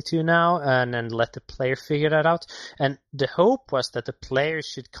reacting to now, and then let the player figure that out. And the hope was that the players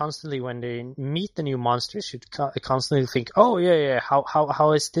should constantly, when they meet the new monsters, should constantly think, oh yeah,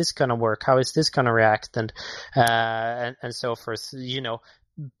 how is this gonna work? How is this gonna react? And so forth.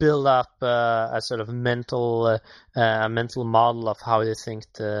 Build up a sort of mental model of how they think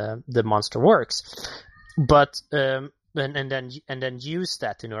the monster works, but and then use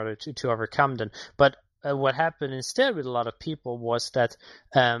that in order to overcome them. But what happened instead with a lot of people was that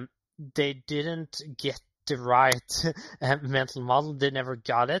they didn't get the right mental model. They never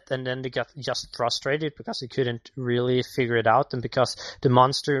got it, and then they got just frustrated because they couldn't really figure it out, and because the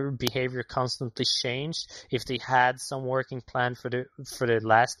monster behavior constantly changed. If they had some working plan for the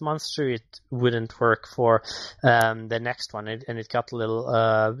last monster, it wouldn't work for the next one, and it got a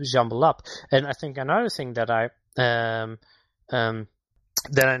little jumbled up. And I think another thing that I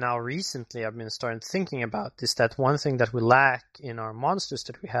now recently I've been starting thinking about is that one thing that we lack in our monsters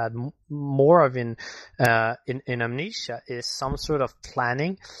that we had more of in Amnesia is some sort of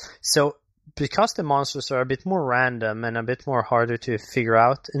planning. So because the monsters are a bit more random and a bit more harder to figure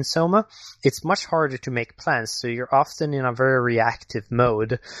out in Soma, it's much harder to make plans. So you're often in a very reactive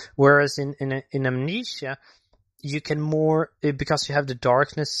mode, whereas in Amnesia, you can more, because you have the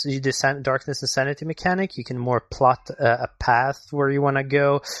darkness and sanity mechanic, you can more plot a path where you want to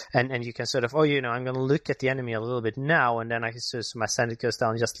go, and you can sort of, I'm going to look at the enemy a little bit now, and then so my sanity goes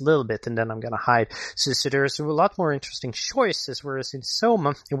down just a little bit, and then I'm going to hide. So there's a lot more interesting choices, whereas in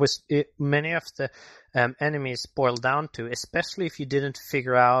Soma, many of the enemies boiled down to, especially if you didn't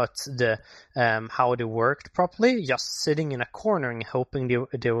figure out the how they worked properly, just sitting in a corner and hoping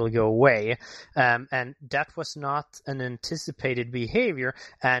they will go away, and that was not an anticipated behavior,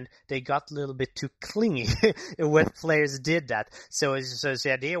 and they got a little bit too clingy when players did that. So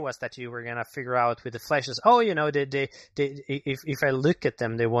the idea was that you were gonna figure out with the flashes, if I look at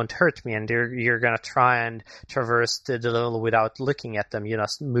them, they won't hurt me, and you're gonna try and traverse the level without looking at them,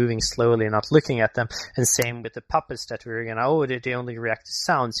 moving slowly and not looking at them. And same with the puppets that we were gonna, they only react to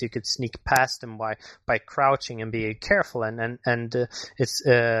sounds. You could sneak past them by crouching and be careful. And it's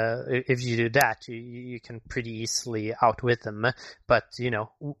if you do that, you can pretty easily outwit them. But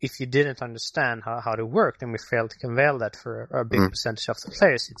if you didn't understand how they work, then we failed to convey that for a big percentage of the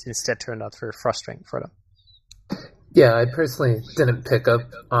players. It instead turned out very frustrating for them. Yeah, I personally didn't pick up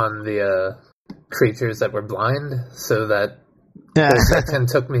on the creatures that were blind, so that section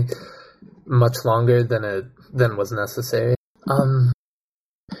took me much longer than was necessary. For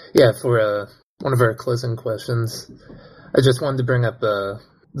one of our closing questions, I just wanted to bring up the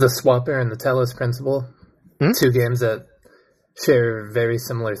Swapper and the Talos Principle, two games that share very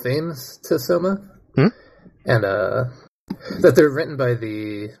similar themes to Soma, and that they're written by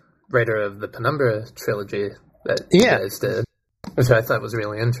the writer of the Penumbra trilogy that you guys did, which I thought was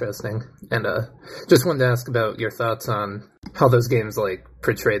really interesting. And just wanted to ask about your thoughts on how those games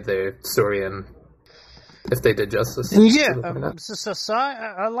portrayed their story and if they did justice. So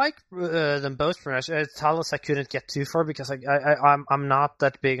I like them both pretty much. Talos I couldn't get too far because I'm not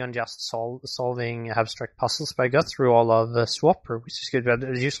that big on just solving abstract puzzles, but I got through all of Swapper, which is good. But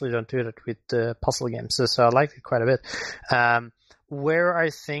I usually don't do that with puzzle games, so I like it quite a bit. Where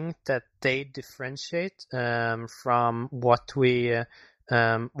I think that they differentiate from what we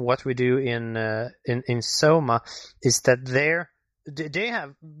do in Soma is that they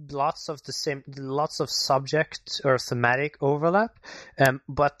have lots of subject or thematic overlap,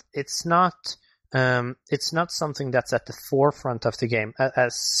 but it's not something that's at the forefront of the game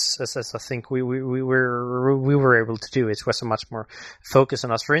as I think we were able to do. It was a much more focus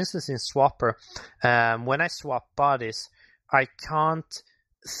on us. For instance, in Swapper, when I swap bodies, I can't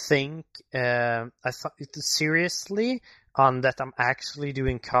think seriously on that I'm actually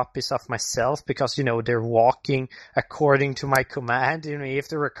doing copies of myself because, they're walking according to my command. If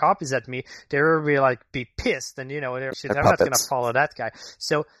there were copies at me, they would be pissed and, they're not going to follow that guy.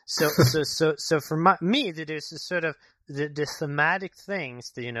 So for me, there's a sort of the thematic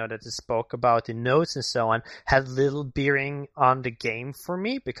things that that is spoke about in notes and so on had little bearing on the game for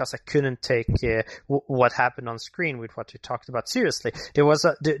me because I couldn't take what happened on screen with what we talked about seriously. There was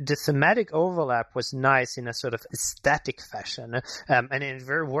the thematic overlap was nice in a sort of aesthetic fashion, and it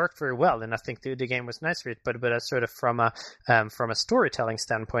worked very well. And I think the game was nice for it, but sort of from a storytelling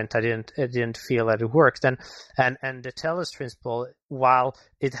standpoint, I didn't feel that it worked. And the Talos Principle, while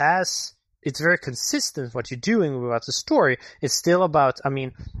it's very consistent what you're doing about the story. It's still about,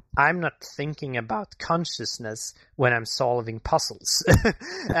 I'm not thinking about consciousness when I'm solving puzzles.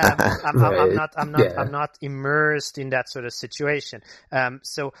 I'm not immersed in that sort of situation.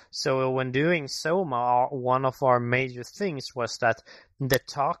 So when doing Soma, one of our major things was that the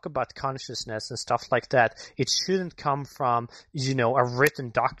talk about consciousness and stuff like that, it shouldn't come from, a written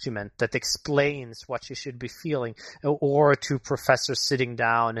document that explains what you should be feeling, or two professors sitting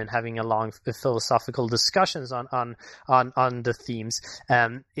down and having a long philosophical discussions on the themes.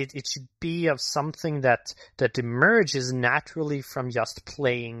 It should be of something that emerges naturally from just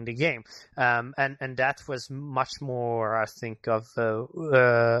playing the game. And that was much more, I think, of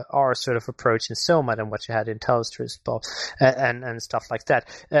our sort of approach in Soma than what you had in Talos Principle and stuff like that.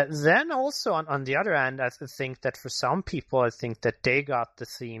 Then also on the other hand, I think that for some people, I think that they got the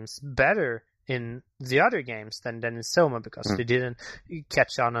themes better in the other games than in Soma because they didn't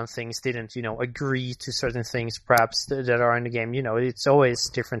catch on things, didn't agree to certain things perhaps that are in the game. It's always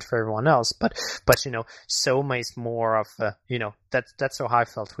different for everyone else, but Soma is more of that's how I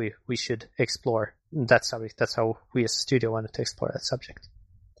felt we should explore. That's how we as a studio wanted to explore that subject.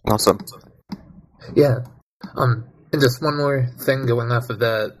 Awesome. Yeah. And just one more thing going off of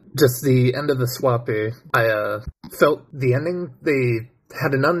that, just the end of the Swapper, I felt the ending, they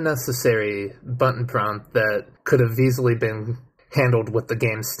had an unnecessary button prompt that could have easily been handled with the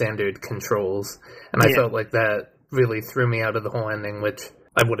game's standard controls. And I felt like that really threw me out of the whole ending, which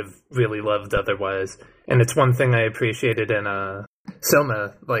I would have really loved otherwise. And it's one thing I appreciated in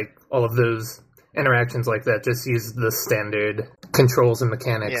Soma, all of those interactions like that, just use the standard controls and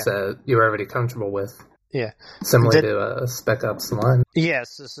mechanics that you're already comfortable with. Yeah. Similar to Spec Ops The Line.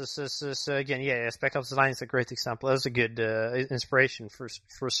 Yes. So again, Spec Ops The Line is a great example. That was a good inspiration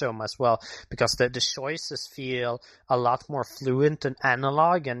for Soma as well, because the choices feel a lot more fluent and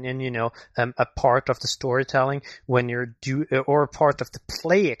analog and a part of the storytelling when you're or a part of the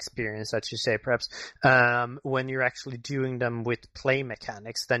play experience, I should say, perhaps, when you're actually doing them with play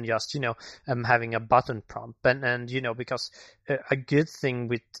mechanics than just, having a button prompt. And because a good thing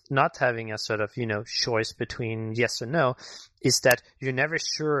with not having a sort of, choice between yes or no is that you're never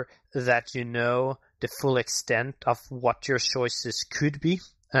sure that the full extent of what your choices could be.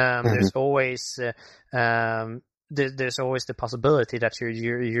 There's always there's always the possibility that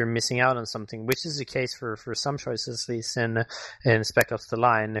you're missing out on something, which is the case for some choices, at least in Spec Ops: The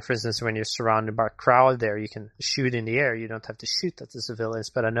Line. For instance, when you're surrounded by a crowd there, you can shoot in the air. You don't have to shoot at the civilians.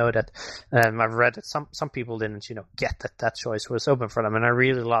 But I know that I've read that some people didn't, get that choice was open for them, and I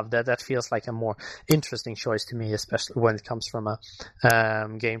really love that. That feels like a more interesting choice to me, especially when it comes from a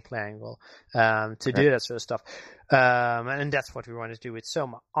gameplay angle, to do that sort of stuff. And that's what we want to do with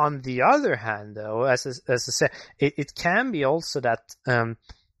Soma. On the other hand, though, as I said, it can be also that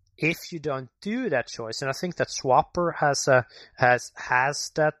if you don't do that choice, and I think that Swapper has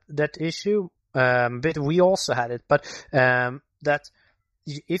that issue, but we also had it, but that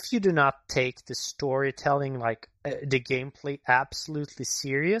if you do not take the storytelling, like the gameplay, absolutely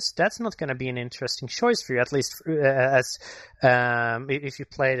serious, that's not going to be an interesting choice for you. At least as if you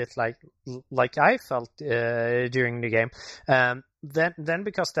played it like I felt during the game, then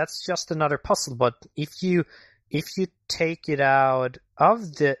because that's just another puzzle. But if you take it out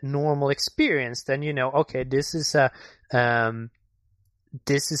of the normal experience, then okay, this is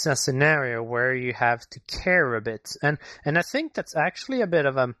a scenario where you have to care a bit. And I think that's actually a bit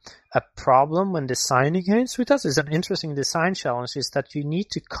of a problem when designing games with us. It's an interesting design challenge, is that you need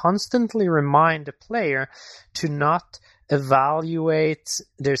to constantly remind the player to not evaluate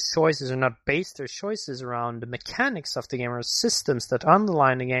their choices or not base their choices around the mechanics of the game or systems that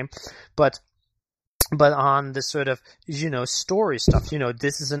underline the game, but on the sort of, story stuff.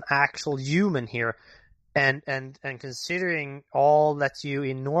 This is an actual human here. And considering all that you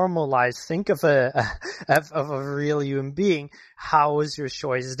in normal life think of a real human being, how is your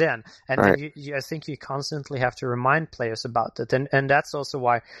choice then? And right. I think you constantly have to remind players about it, and that's also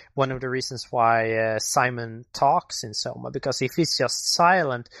why one of the reasons why Simon talks in Soma, because if he's just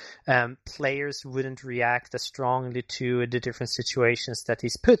silent, players wouldn't react as strongly to the different situations that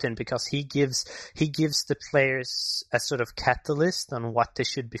he's put in, because he gives the players a sort of catalyst on what they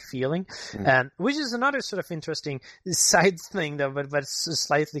should be feeling, which is another sort of interesting side thing, though, but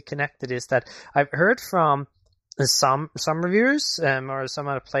slightly connected, is that I've heard from some reviewers or some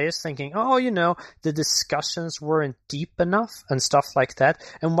other players thinking, the discussions weren't deep enough and stuff like that.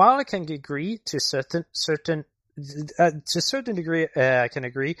 And while I can agree to a certain degree, I can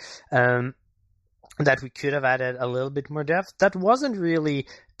agree that we could have added a little bit more depth. That wasn't really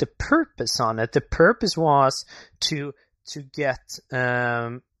the purpose on it. The purpose was to get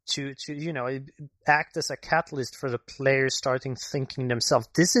to act as a catalyst for the players starting thinking themselves.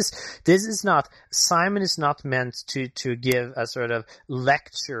 Simon is not meant to give a sort of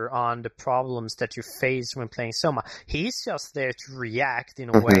lecture on the problems that you face when playing Soma. He's just there to react in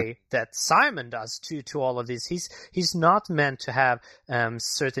a way that Simon does to all of this. He's not meant to have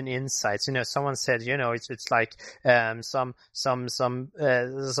certain insights. Someone said, it's like some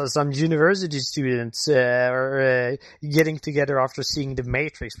university students are getting together after seeing The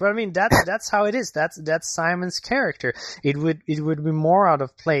Matrix. But I mean, that's how it is. That's Simon's character. It would be more out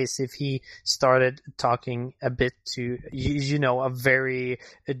of place if he started talking a bit to a very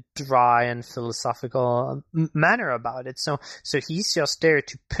dry and philosophical manner about it. So he's just there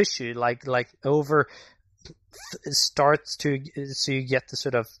to push you like over starts to, so you get the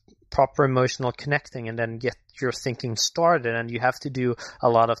sort of proper emotional connecting and then get your thinking started, and you have to do a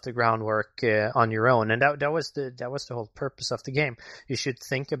lot of the groundwork on your own. And that was the whole purpose of the game. You should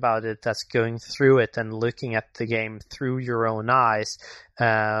think about it as going through it and looking at the game through your own eyes,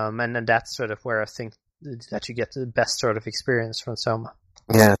 and that's sort of where I think that you get the best sort of experience from Soma.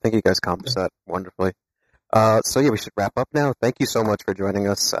 Yeah, I think you guys accomplished that wonderfully. So we should wrap up now. Thank you so much for joining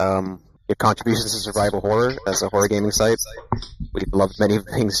us. Your contributions to survival horror as a horror gaming site. We've loved many of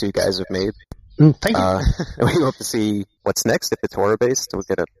the things you guys have made. Thank you. And we hope to see what's next if it's horror based. We'll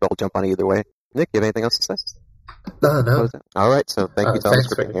get a double jump on either way. Nick, you have anything else to say? No. All right, so thank you, Thomas,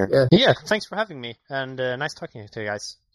 for being here. Yeah, thanks for having me, and nice talking to you guys.